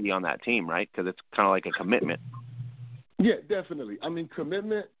up to be on that team, right? Because it's kind of like a commitment. Yeah, definitely. I mean,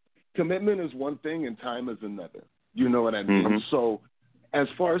 commitment is one thing and time is another. You know what I mean? Mm-hmm. So as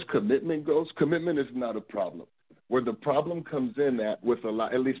far as commitment goes, commitment is not a problem. Where the problem comes in with a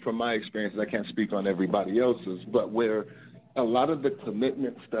lot, at least from my experience, I can't speak on everybody else's, but where a lot of the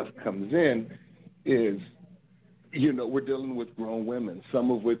commitment stuff comes in is, we're dealing with grown women,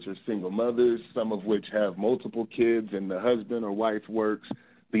 some of which are single mothers, some of which have multiple kids, and the husband or wife works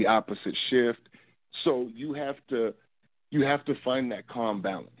the opposite shift. So you have to find that calm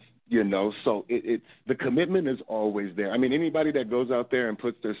balance. So it's the commitment is always there. I mean, anybody that goes out there and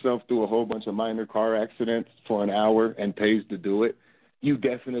puts themselves through a whole bunch of minor car accidents for an hour and pays to do it, you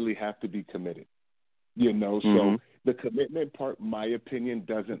definitely have to be committed. Mm-hmm. So the commitment part, my opinion,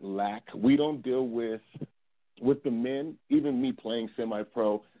 doesn't lack. We don't deal with the men, even me playing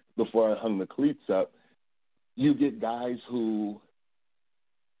semi-pro before I hung the cleats up, you get guys who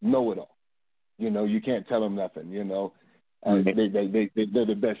know it all. You can't tell them nothing, They're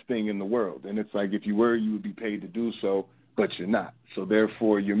the best thing in the world. And it's like if you were, you would be paid to do so, but you're not. So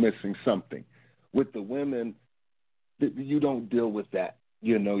therefore, you're missing something. With the women, you don't deal with that.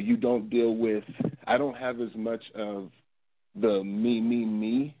 You don't deal with – I don't have as much of the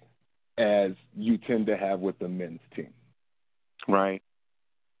me as you tend to have with the men's team. Right.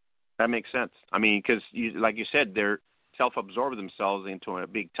 That makes sense. I mean, because like you said, they're self-absorbed themselves into a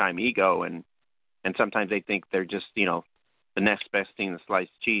big-time ego, and sometimes they think they're just, the next best thing to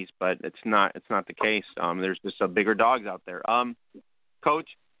sliced cheese, but it's not the case. There's just bigger dogs out there. Coach,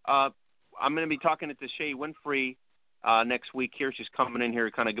 I'm going to be talking to Shea Winfrey next week here. She's coming in here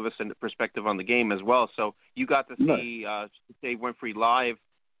to kind of give us a perspective on the game as well. So you got to see Shea Winfrey live.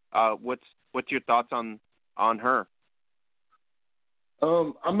 What's your thoughts on her?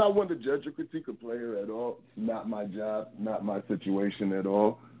 I'm not one to judge or critique a player at all. It's not my job, not my situation at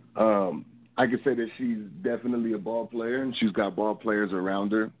all. I can say that she's definitely a ball player, and she's got ball players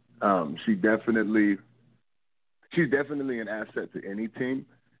around her. She's definitely an asset to any team.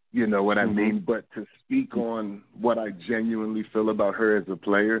 You know what I mean? But to speak on what I genuinely feel about her as a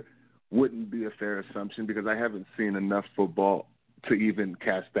player wouldn't be a fair assumption because I haven't seen enough football to even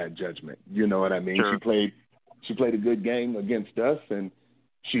cast that judgment. You know what I mean? Sure. She played a good game against us, and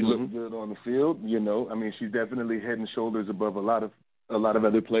she looked good on the field. I mean, she's definitely head and shoulders above a lot of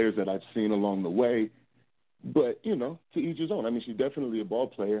other players that I've seen along the way. But, to each his own. I mean, she's definitely a ball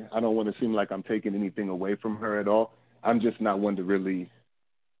player. I don't want to seem like I'm taking anything away from her at all. I'm just not one to really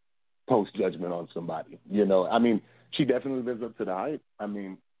post judgment on somebody. I mean, she definitely lives up to the hype. I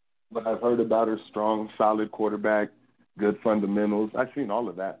mean, what I've heard about her, strong, solid quarterback, good fundamentals. I've seen all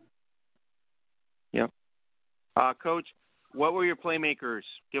of that. Yeah. Coach, what were your playmakers?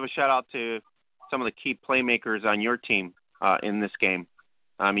 Give a shout-out to some of the key playmakers on your team in this game.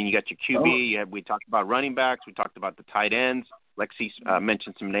 I mean, you got your QB. We talked about running backs. We talked about the tight ends. Lexi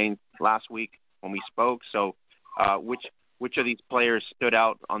mentioned some names last week when we spoke. So which of these players stood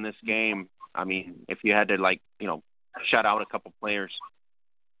out on this game? I mean, if you had to, shout out a couple players.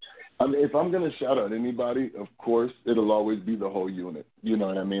 I mean, if I'm going to shout out anybody, of course, it'll always be the whole unit. You know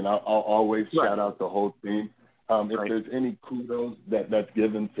what I mean? I'll always shout out the whole team. If there's any kudos that's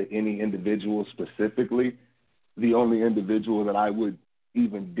given to any individual specifically, the only individual that I would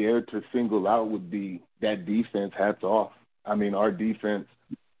even dare to single out would be that defense. Hats off. I mean, our defense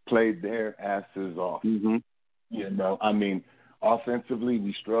played their asses off. Mm-hmm. You know, I mean, offensively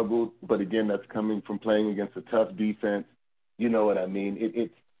we struggled, but again, that's coming from playing against a tough defense. You know what I mean?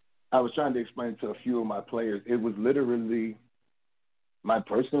 It's I was trying to explain to a few of my players. It was literally my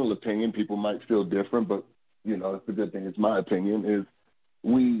personal opinion. People might feel different, but you know, it's a good thing. It's my opinion. Is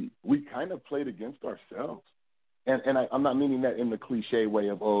we kind of played against ourselves, and I'm not meaning that in the cliche way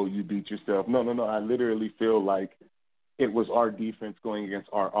of you beat yourself. No. I literally feel like it was our defense going against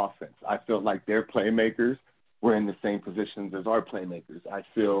our offense. I felt like their playmakers were in the same positions as our playmakers. I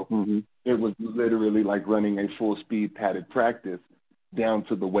feel it was literally like running a full speed padded practice down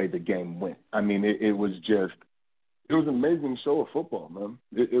to the way the game went. I mean, it was an amazing show of football, man.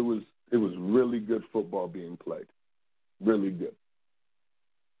 It was really good football being played. Really good.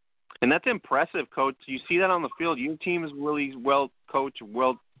 And that's impressive, Coach. You see that on the field. Your team is really well coached,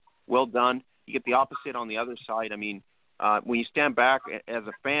 well done. You get the opposite on the other side. I mean, when you stand back as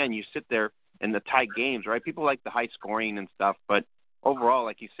a fan, you sit there in the tight games, right? People like the high scoring and stuff, but overall,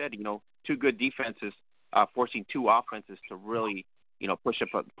 like you said, two good defenses forcing two offenses to really, push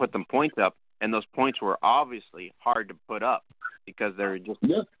up, put them points up, and those points were obviously hard to put up because they're just,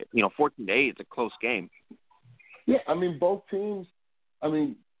 14-8. It's a close game. Yeah, I mean, both teams. I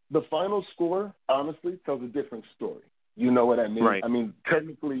mean, the final score honestly tells a different story. You know what I mean? Right. I mean,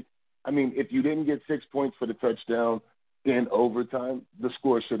 technically, if you didn't get 6 points for the touchdown in overtime, the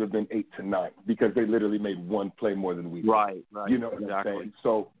score should have been 8-9 because they literally made one play more than we did. Right. You know what I'm saying?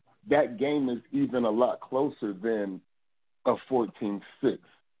 So that game is even a lot closer than a 14-6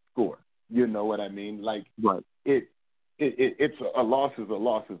 score. You know what I mean? Like, right. It's a loss is a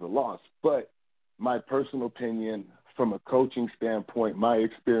loss is a loss. But my personal opinion, from a coaching standpoint, my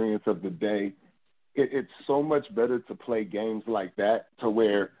experience of the day, it's so much better to play games like that to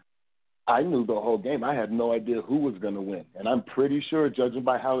where I knew the whole game. I had no idea who was going to win. And I'm pretty sure, judging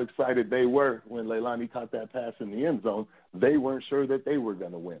by how excited they were when Leilani caught that pass in the end zone, they weren't sure that they were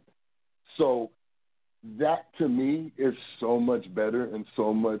going to win. So that, to me, is so much better and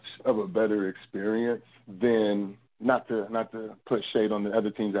so much of a better experience than, not to put shade on the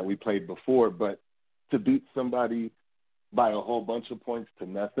other teams that we played before, but to beat somebody by a whole bunch of points to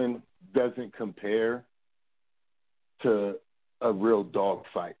nothing doesn't compare to a real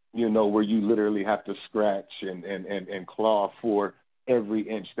dogfight, where you literally have to scratch and claw for every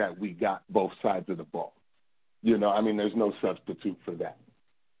inch that we got both sides of the ball. There's no substitute for that.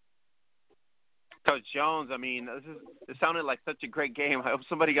 Coach Jones, it sounded like such a great game. I hope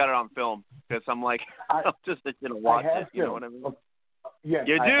somebody got it on film because I'm just going to watch it. You know what I mean? Yes,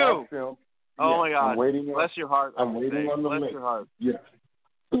 you do. I have film. Oh, my God. Bless your heart. I'm waiting on the link. Bless your heart. Yes.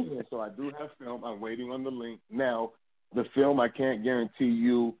 So I do have film. I'm waiting on the link. Now, the film, I can't guarantee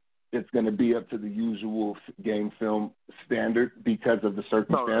you it's going to be up to the usual game film standard because of the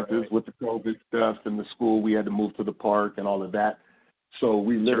circumstances with the COVID stuff and the school. We had to move to the park and all of that. So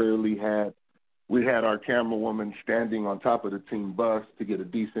we literally had our camera woman standing on top of the team bus to get a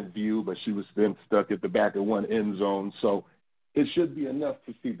decent view, but she was then stuck at the back of one end zone. So it should be enough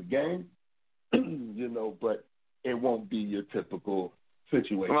to see the game, but it won't be your typical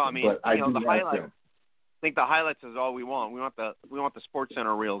situation. Well, but I do the have highlights. them. I think the highlights is all we want. We want the Sports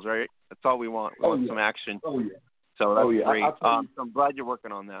Center reels, right? That's all we want. We want some action. Oh yeah. So that's great. I'm glad you're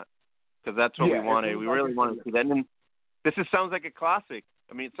working on that because that's what we wanted. We really wanted to see that. And this sounds like a classic.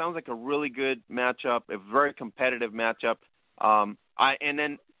 It sounds like a really good matchup, a very competitive matchup.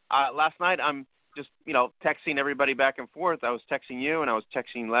 Last night I'm just texting everybody back and forth. I was texting you and I was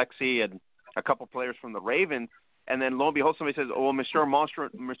texting Lexi and a couple players from the Ravens. And then lo and behold, somebody says, "Oh, Michelle Marshall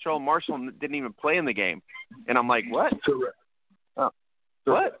didn't even play in the game," and I'm like, "What? Correct.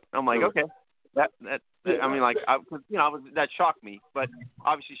 What?" I'm like, "Okay." That shocked me. But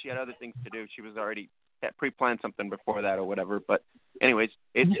obviously, she had other things to do. She was already had pre-planned something before that or whatever. But anyways,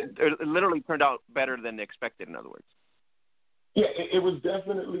 it literally turned out better than expected. In other words. Yeah, it was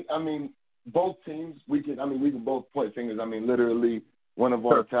definitely. Both teams. We can both point fingers. Literally. One of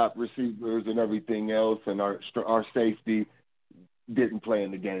our top receivers and everything else, and our safety didn't play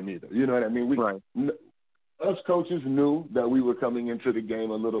in the game either. You know what I mean? Us coaches knew that we were coming into the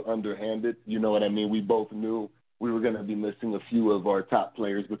game a little underhanded. You know what I mean? We both knew we were going to be missing a few of our top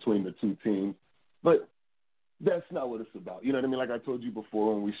players between the two teams. But that's not what it's about. You know what I mean? Like I told you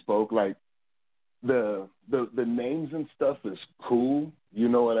before when we spoke, like the names and stuff is cool, you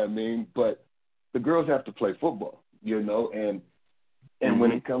know what I mean? But the girls have to play football, you know, and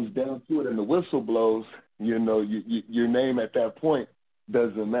when it comes down to it and the whistle blows, you know, your name at that point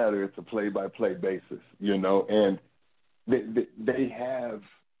doesn't matter. It's a play-by-play basis, you know, and they have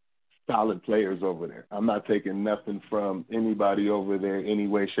solid players over there. I'm not taking nothing from anybody over there any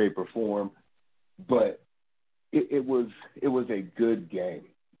way, shape, or form, but it was a good game.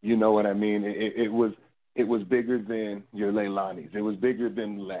 You know what I mean? It was bigger than your Leilani's. It was bigger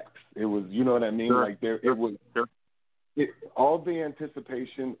than Lex. It was, you know what I mean? Sure. Like it was all the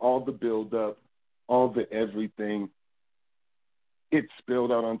anticipation, all the build-up, all the everything. It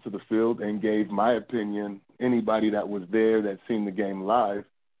spilled out onto the field and gave, my opinion, anybody that was there that seen the game live,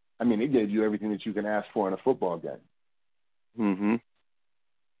 I mean, it gave you everything that you can ask for in a football game. Mm-hmm.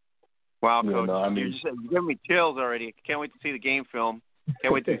 Wow, you Coach. Know, I mean, you're giving me chills already. Can't wait to see the game film.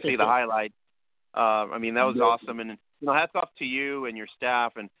 Can't wait to see the highlights. I mean, that was awesome. And, you know, hats off to you and your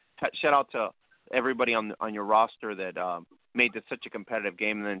staff, and shout out to everybody on your roster that made this such a competitive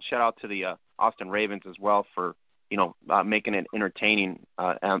game. And then shout out to the Austin Ravens as well for, you know, making it entertaining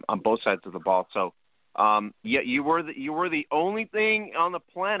on both sides of the ball. So, you were the only thing on the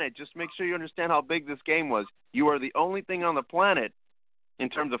planet. Just make sure you understand how big this game was. You are the only thing on the planet in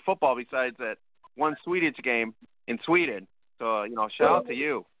terms of football besides that one Swedish game in Sweden. So, you know, shout out to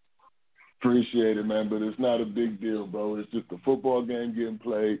you. Appreciate it, man, but it's not a big deal, bro. It's just a football game getting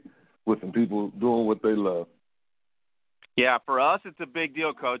played with some people doing what they love. Yeah, for us, it's a big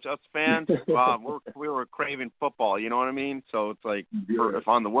deal, Coach. Us fans, we were craving football, you know what I mean? So it's like, if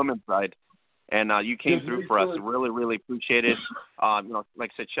on the women's side, and you came through for us. Really, really appreciate it. You know,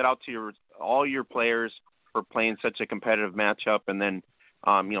 like I said, shout out to all your players for playing such a competitive matchup, and then,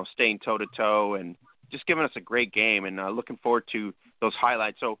 you know, staying toe-to-toe and just giving us a great game, and looking forward to those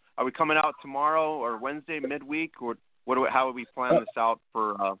highlights. So are we coming out tomorrow or Wednesday midweek, or how would we plan this out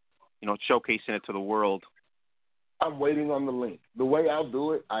for, you know, showcasing it to the world? I'm waiting on the link. The way I'll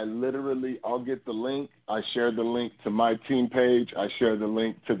do it, I'll get the link. I share the link to my team page. I share the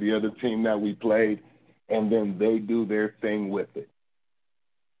link to the other team that we played, and then they do their thing with it.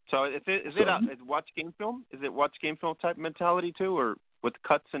 So is it watch game film? Is it watch game film type mentality too, or with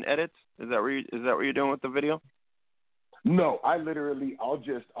cuts and edits? Is that what you're doing with the video? No,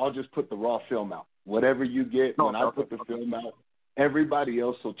 I'll just put the raw film out. Whatever you get, when I put the film out, everybody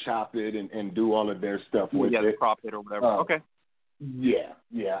else will chop it and do all of their stuff with it. Crop it or whatever. Okay.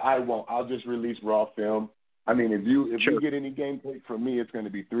 Yeah, I won't. I'll just release raw film. I mean, if you get any gameplay from me, it's going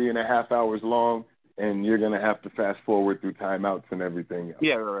to be 3.5 hours long, and you're going to have to fast forward through timeouts and everything else.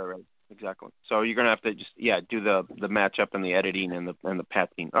 Yeah, right. Exactly. So you're going to have to just do the matchup and the editing and the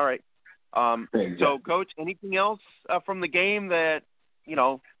pathing. All right. Exactly. So, Coach, anything else from the game that, you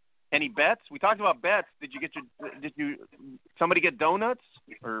know, any bets? We talked about bets. Did somebody get donuts,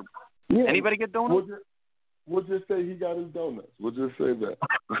 or anybody get donuts? We'll just say he got his donuts. We'll just say that.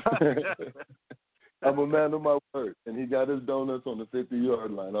 I'm a man of my word, and he got his donuts on the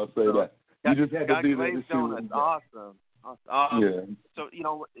 50-yard line. I'll say that. You just had to be there to see donuts. Awesome. Yeah. So, you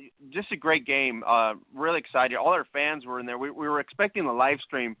know, just a great game. Really excited. All our fans were in there. We were expecting the live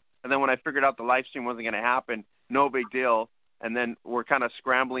stream, and then when I figured out the live stream wasn't going to happen, no big deal. And then we're kind of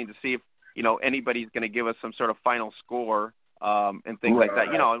scrambling to see if, you know, anybody's going to give us some sort of final score and things like that.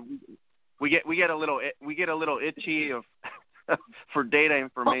 You know, we get a little itchy of for data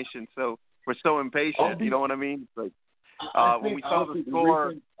information, so we're so impatient. You know what I mean? It's like when we saw the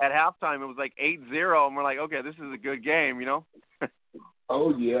score at halftime, it was like 8-0, and we're like, okay, this is a good game, you know?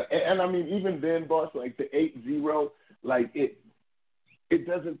 Oh yeah, and I mean, even then, boss, like the 8-0, like it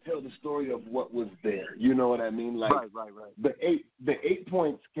doesn't tell the story of what was there. You know what I mean? Like right. The 8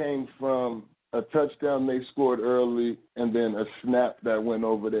 points came from a touchdown they scored early, and then a snap that went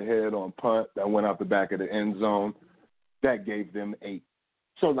over the head on punt that went out the back of the end zone. That gave them 8.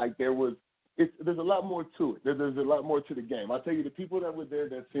 So like there's a lot more to it. There's a lot more to the game. I'll tell you, the people that were there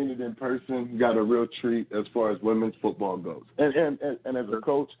that seen it in person got a real treat as far as women's football goes. And as a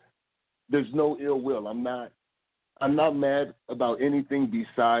coach, there's no ill will. I'm not mad about anything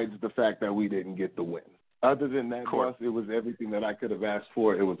besides the fact that we didn't get the win. Other than that, boss, it was everything that I could have asked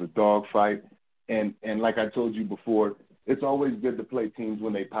for. It was a dogfight. And like I told you before, it's always good to play teams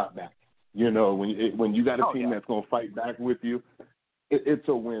when they pop back. You know, when you got a team that's going to fight back with you, it's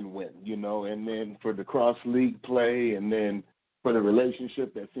a win-win, you know. And then for the cross-league play, and then for the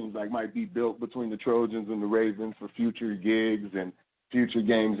relationship that seems like might be built between the Trojans and the Ravens for future gigs and future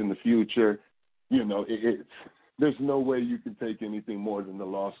games in the future, you know, there's no way you can take anything more than the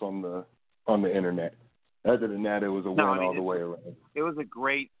loss on the internet. Other than that, it was a win all the way around. It was a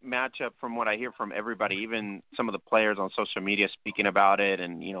great matchup from what I hear from everybody, even some of the players on social media speaking about it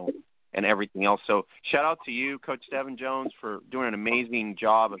and, and everything else. So shout out to you, Coach Devin Jones, for doing an amazing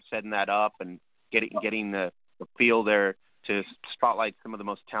job of setting that up and getting the field there to spotlight some of the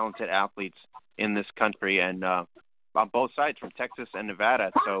most talented athletes in this country and on both sides, from Texas and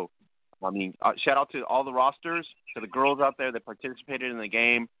Nevada. So, shout out to all the rosters, to the girls out there that participated in the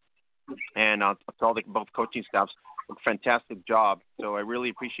game, and to all both coaching staffs. A fantastic job. So I really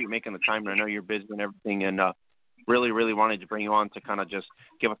appreciate you making the time. I know you're busy and everything, and really, really wanted to bring you on to kind of just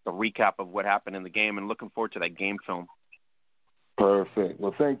give us a recap of what happened in the game, and looking forward to that game film. Perfect.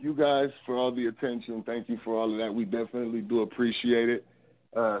 Well, thank you guys for all the attention. Thank you for all of that. We definitely do appreciate it.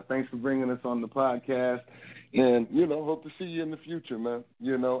 Thanks for bringing us on the podcast. And, hope to see you in the future, man.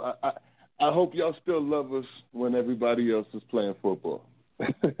 I hope y'all still love us when everybody else is playing football.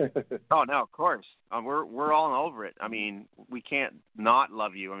 Oh, no, of course. We're all over it. We can't not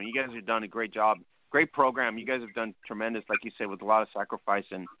love you. You guys have done a great job. Great program. You guys have done tremendous, like you said, with a lot of sacrifice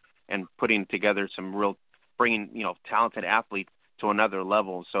and putting together some real, bringing, talented athletes to another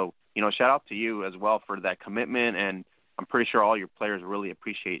level. So, shout out to you as well for that commitment, and I'm pretty sure all your players really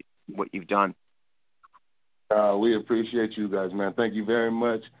appreciate what you've done. We appreciate you guys, man. Thank you very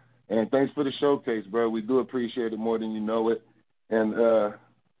much. And thanks for the showcase, bro. We do appreciate it more than you know it. And,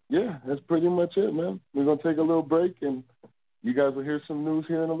 that's pretty much it, man. We're going to take a little break, and you guys will hear some news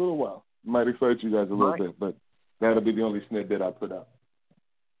here in a little while. Might excite you guys a little bit, but that'll be the only snippet I put out.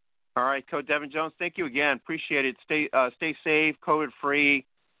 All right, Coach Devin Jones, thank you again. Appreciate it. Stay safe, COVID-free,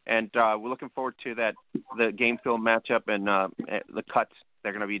 and we're looking forward to the game film matchup and the cuts that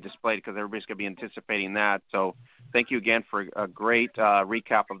are going to be displayed, because everybody's going to be anticipating that. So thank you again for a great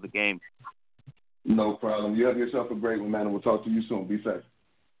recap of the game. No problem. You have yourself a great one, man, and we'll talk to you soon. Be safe.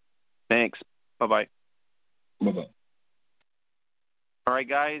 Thanks. Bye-bye. Bye-bye. All right,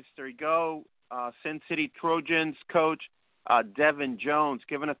 guys, there you go. Sin City Trojans coach Devin Jones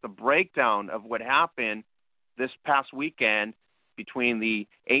giving us the breakdown of what happened this past weekend between the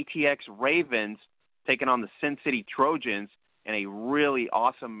ATX Ravens taking on the Sin City Trojans in a really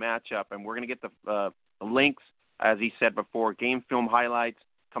awesome matchup. And we're going to get the links, as he said before, game film highlights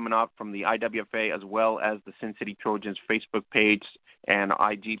coming up from the IWFA, as well as the Sin City Trojans Facebook page and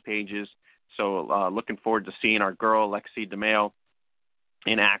IG pages. So looking forward to seeing our girl, Lexi DeMayo,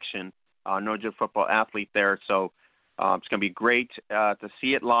 in action, no joke football athlete there. So it's going to be great to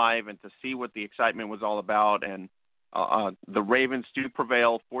see it live and to see what the excitement was all about. And the Ravens do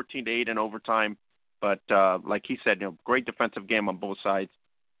prevail 14-8 in overtime. But like he said, great defensive game on both sides.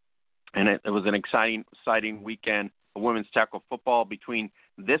 And it was an exciting weekend of women's tackle football between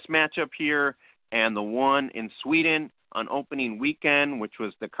this matchup here and the one in Sweden on opening weekend, which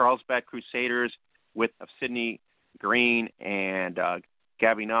was the Carlsbad Crusaders with Sydney Green and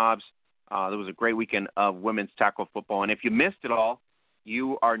Gabby Nobbs. There was a great weekend of women's tackle football. And if you missed it all,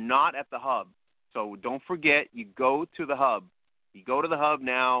 you are not at the hub. So don't forget, you go to the hub. You go to the hub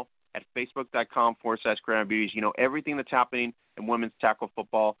now at facebook.com/Gridiron Beauties. You know everything that's happening in women's tackle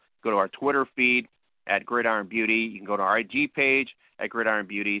football. Go to our Twitter feed at Gridiron Beauty. You can go to our IG page at Gridiron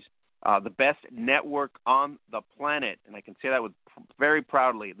Beauties. The best network on the planet, and I can say that with very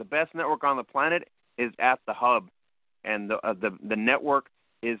proudly, the best network on the planet is at the hub. And the network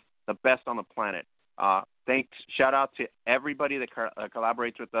is the best on the planet. Thanks. Shout out to everybody that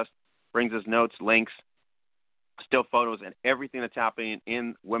collaborates with us, brings us notes, links, still photos, and everything that's happening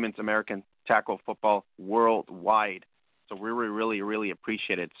in women's American tackle football worldwide. So we really, really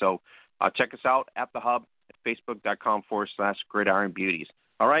appreciate it. So check us out at the hub at facebook.com/Gridiron Beauties.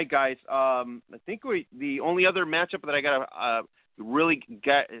 All right, guys. I think the only other matchup that I got to really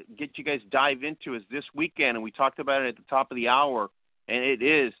get you guys dive into is this weekend, and we talked about it at the top of the hour, and it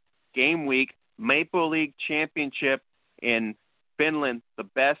is game week, Maple League Championship in Finland, the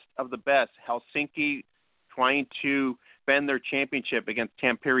best of the best. Helsinki trying to defend their championship against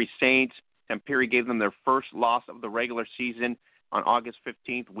Tampere Saints. Tampere gave them their first loss of the regular season on August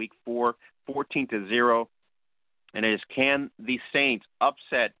 15th, week 4, 14-0. And it is, can the Saints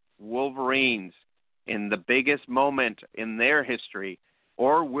upset Wolverines in the biggest moment in their history,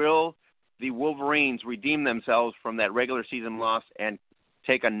 or will the Wolverines redeem themselves from that regular season loss and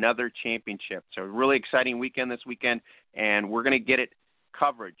take another championship? So really exciting weekend this weekend, and we're going to get it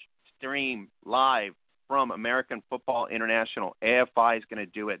coverage, stream live from American Football International. AFI is going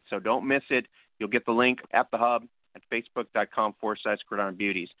to do it, so don't miss it. You'll get the link at the hub at facebook.com/Gridiron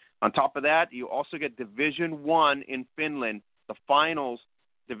Beauties. On top of that, you also get Division I in Finland, the finals,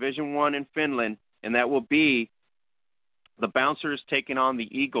 Division I in Finland, and that will be the Bouncers taking on the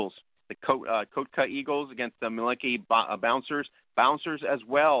Eagles, the Kotka Eagles against the Milwaukee Bouncers. Bouncers as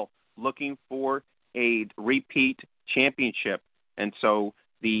well looking for a repeat championship. And so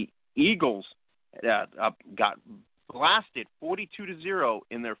the Eagles got blasted 42-0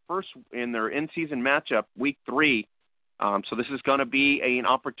 in their in-season matchup, Week 3. So this is going to be an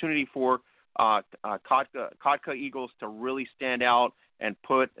opportunity for Kotka Eagles to really stand out and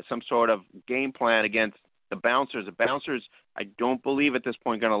put some sort of game plan against the Bouncers. The Bouncers, I don't believe at this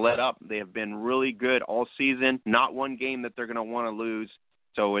point, going to let up. They have been really good all season. Not one game that they're going to want to lose.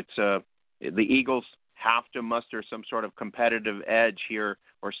 So it's the Eagles have to muster some sort of competitive edge here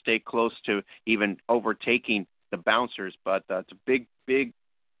or stay close to even overtaking the Bouncers. But it's a big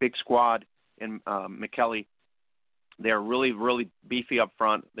squad in McKelly. They're really, really beefy up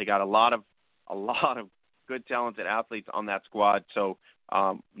front. They got a lot of good, talented athletes on that squad. So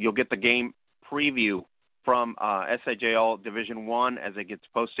you'll get the game preview from SIJL Division I as it gets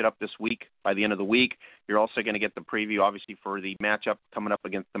posted up this week. By the end of the week, you're also going to get the preview, obviously, for the matchup coming up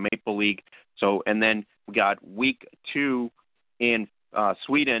against the Maple League. So, and then we got Week 2 in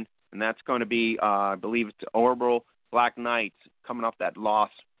Sweden, and that's going to be, I believe, it's Örebro Black Knights coming off that loss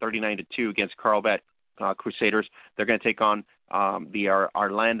 39-2 against Karlbäck Crusaders. They're going to take on the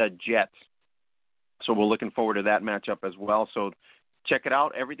Arlanda Jets. So we're looking forward to that matchup as well. So check it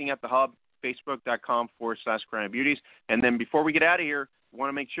out. Everything at the Hub, Facebook.com/Gridiron Beauties. And then before we get out of here, I want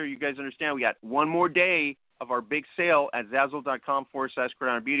to make sure you guys understand we got one more day of our big sale at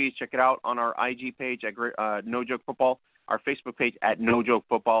Zazzle.com/Gridiron Beauties. Check it out on our IG page at No Joke Football, our Facebook page at No Joke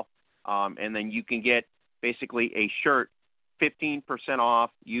Football. And then you can get basically a shirt, 15% off.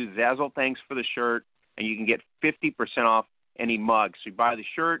 Use Zazzle Thanks for the shirt, and you can get 50% off any mug. So you buy the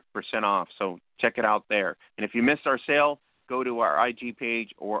shirt, % off. So check it out there. And if you missed our sale, go to our IG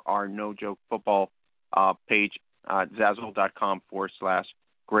page or our No Joke Football page,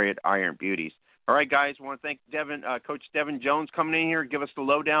 Zazzle.com/Gridiron Beauties. All right, guys, I want to thank Coach Devin Jones coming in here, give us the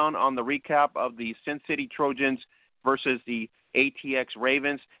lowdown on the recap of the Sin City Trojans versus the ATX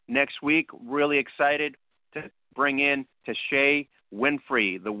Ravens. Next week, really excited to bring in Tashay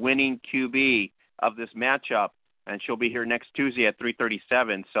Winfrey, the winning QB of this matchup, and she'll be here next Tuesday at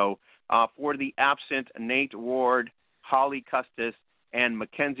 3:37. So for the absent Nate Ward, Holly Custis, and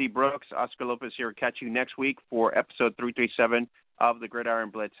Mackenzie Brooks, Oscar Lopez here. Catch you next week for episode 337 of the Gridiron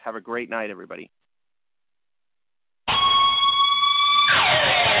Blitz. Have a great night, everybody.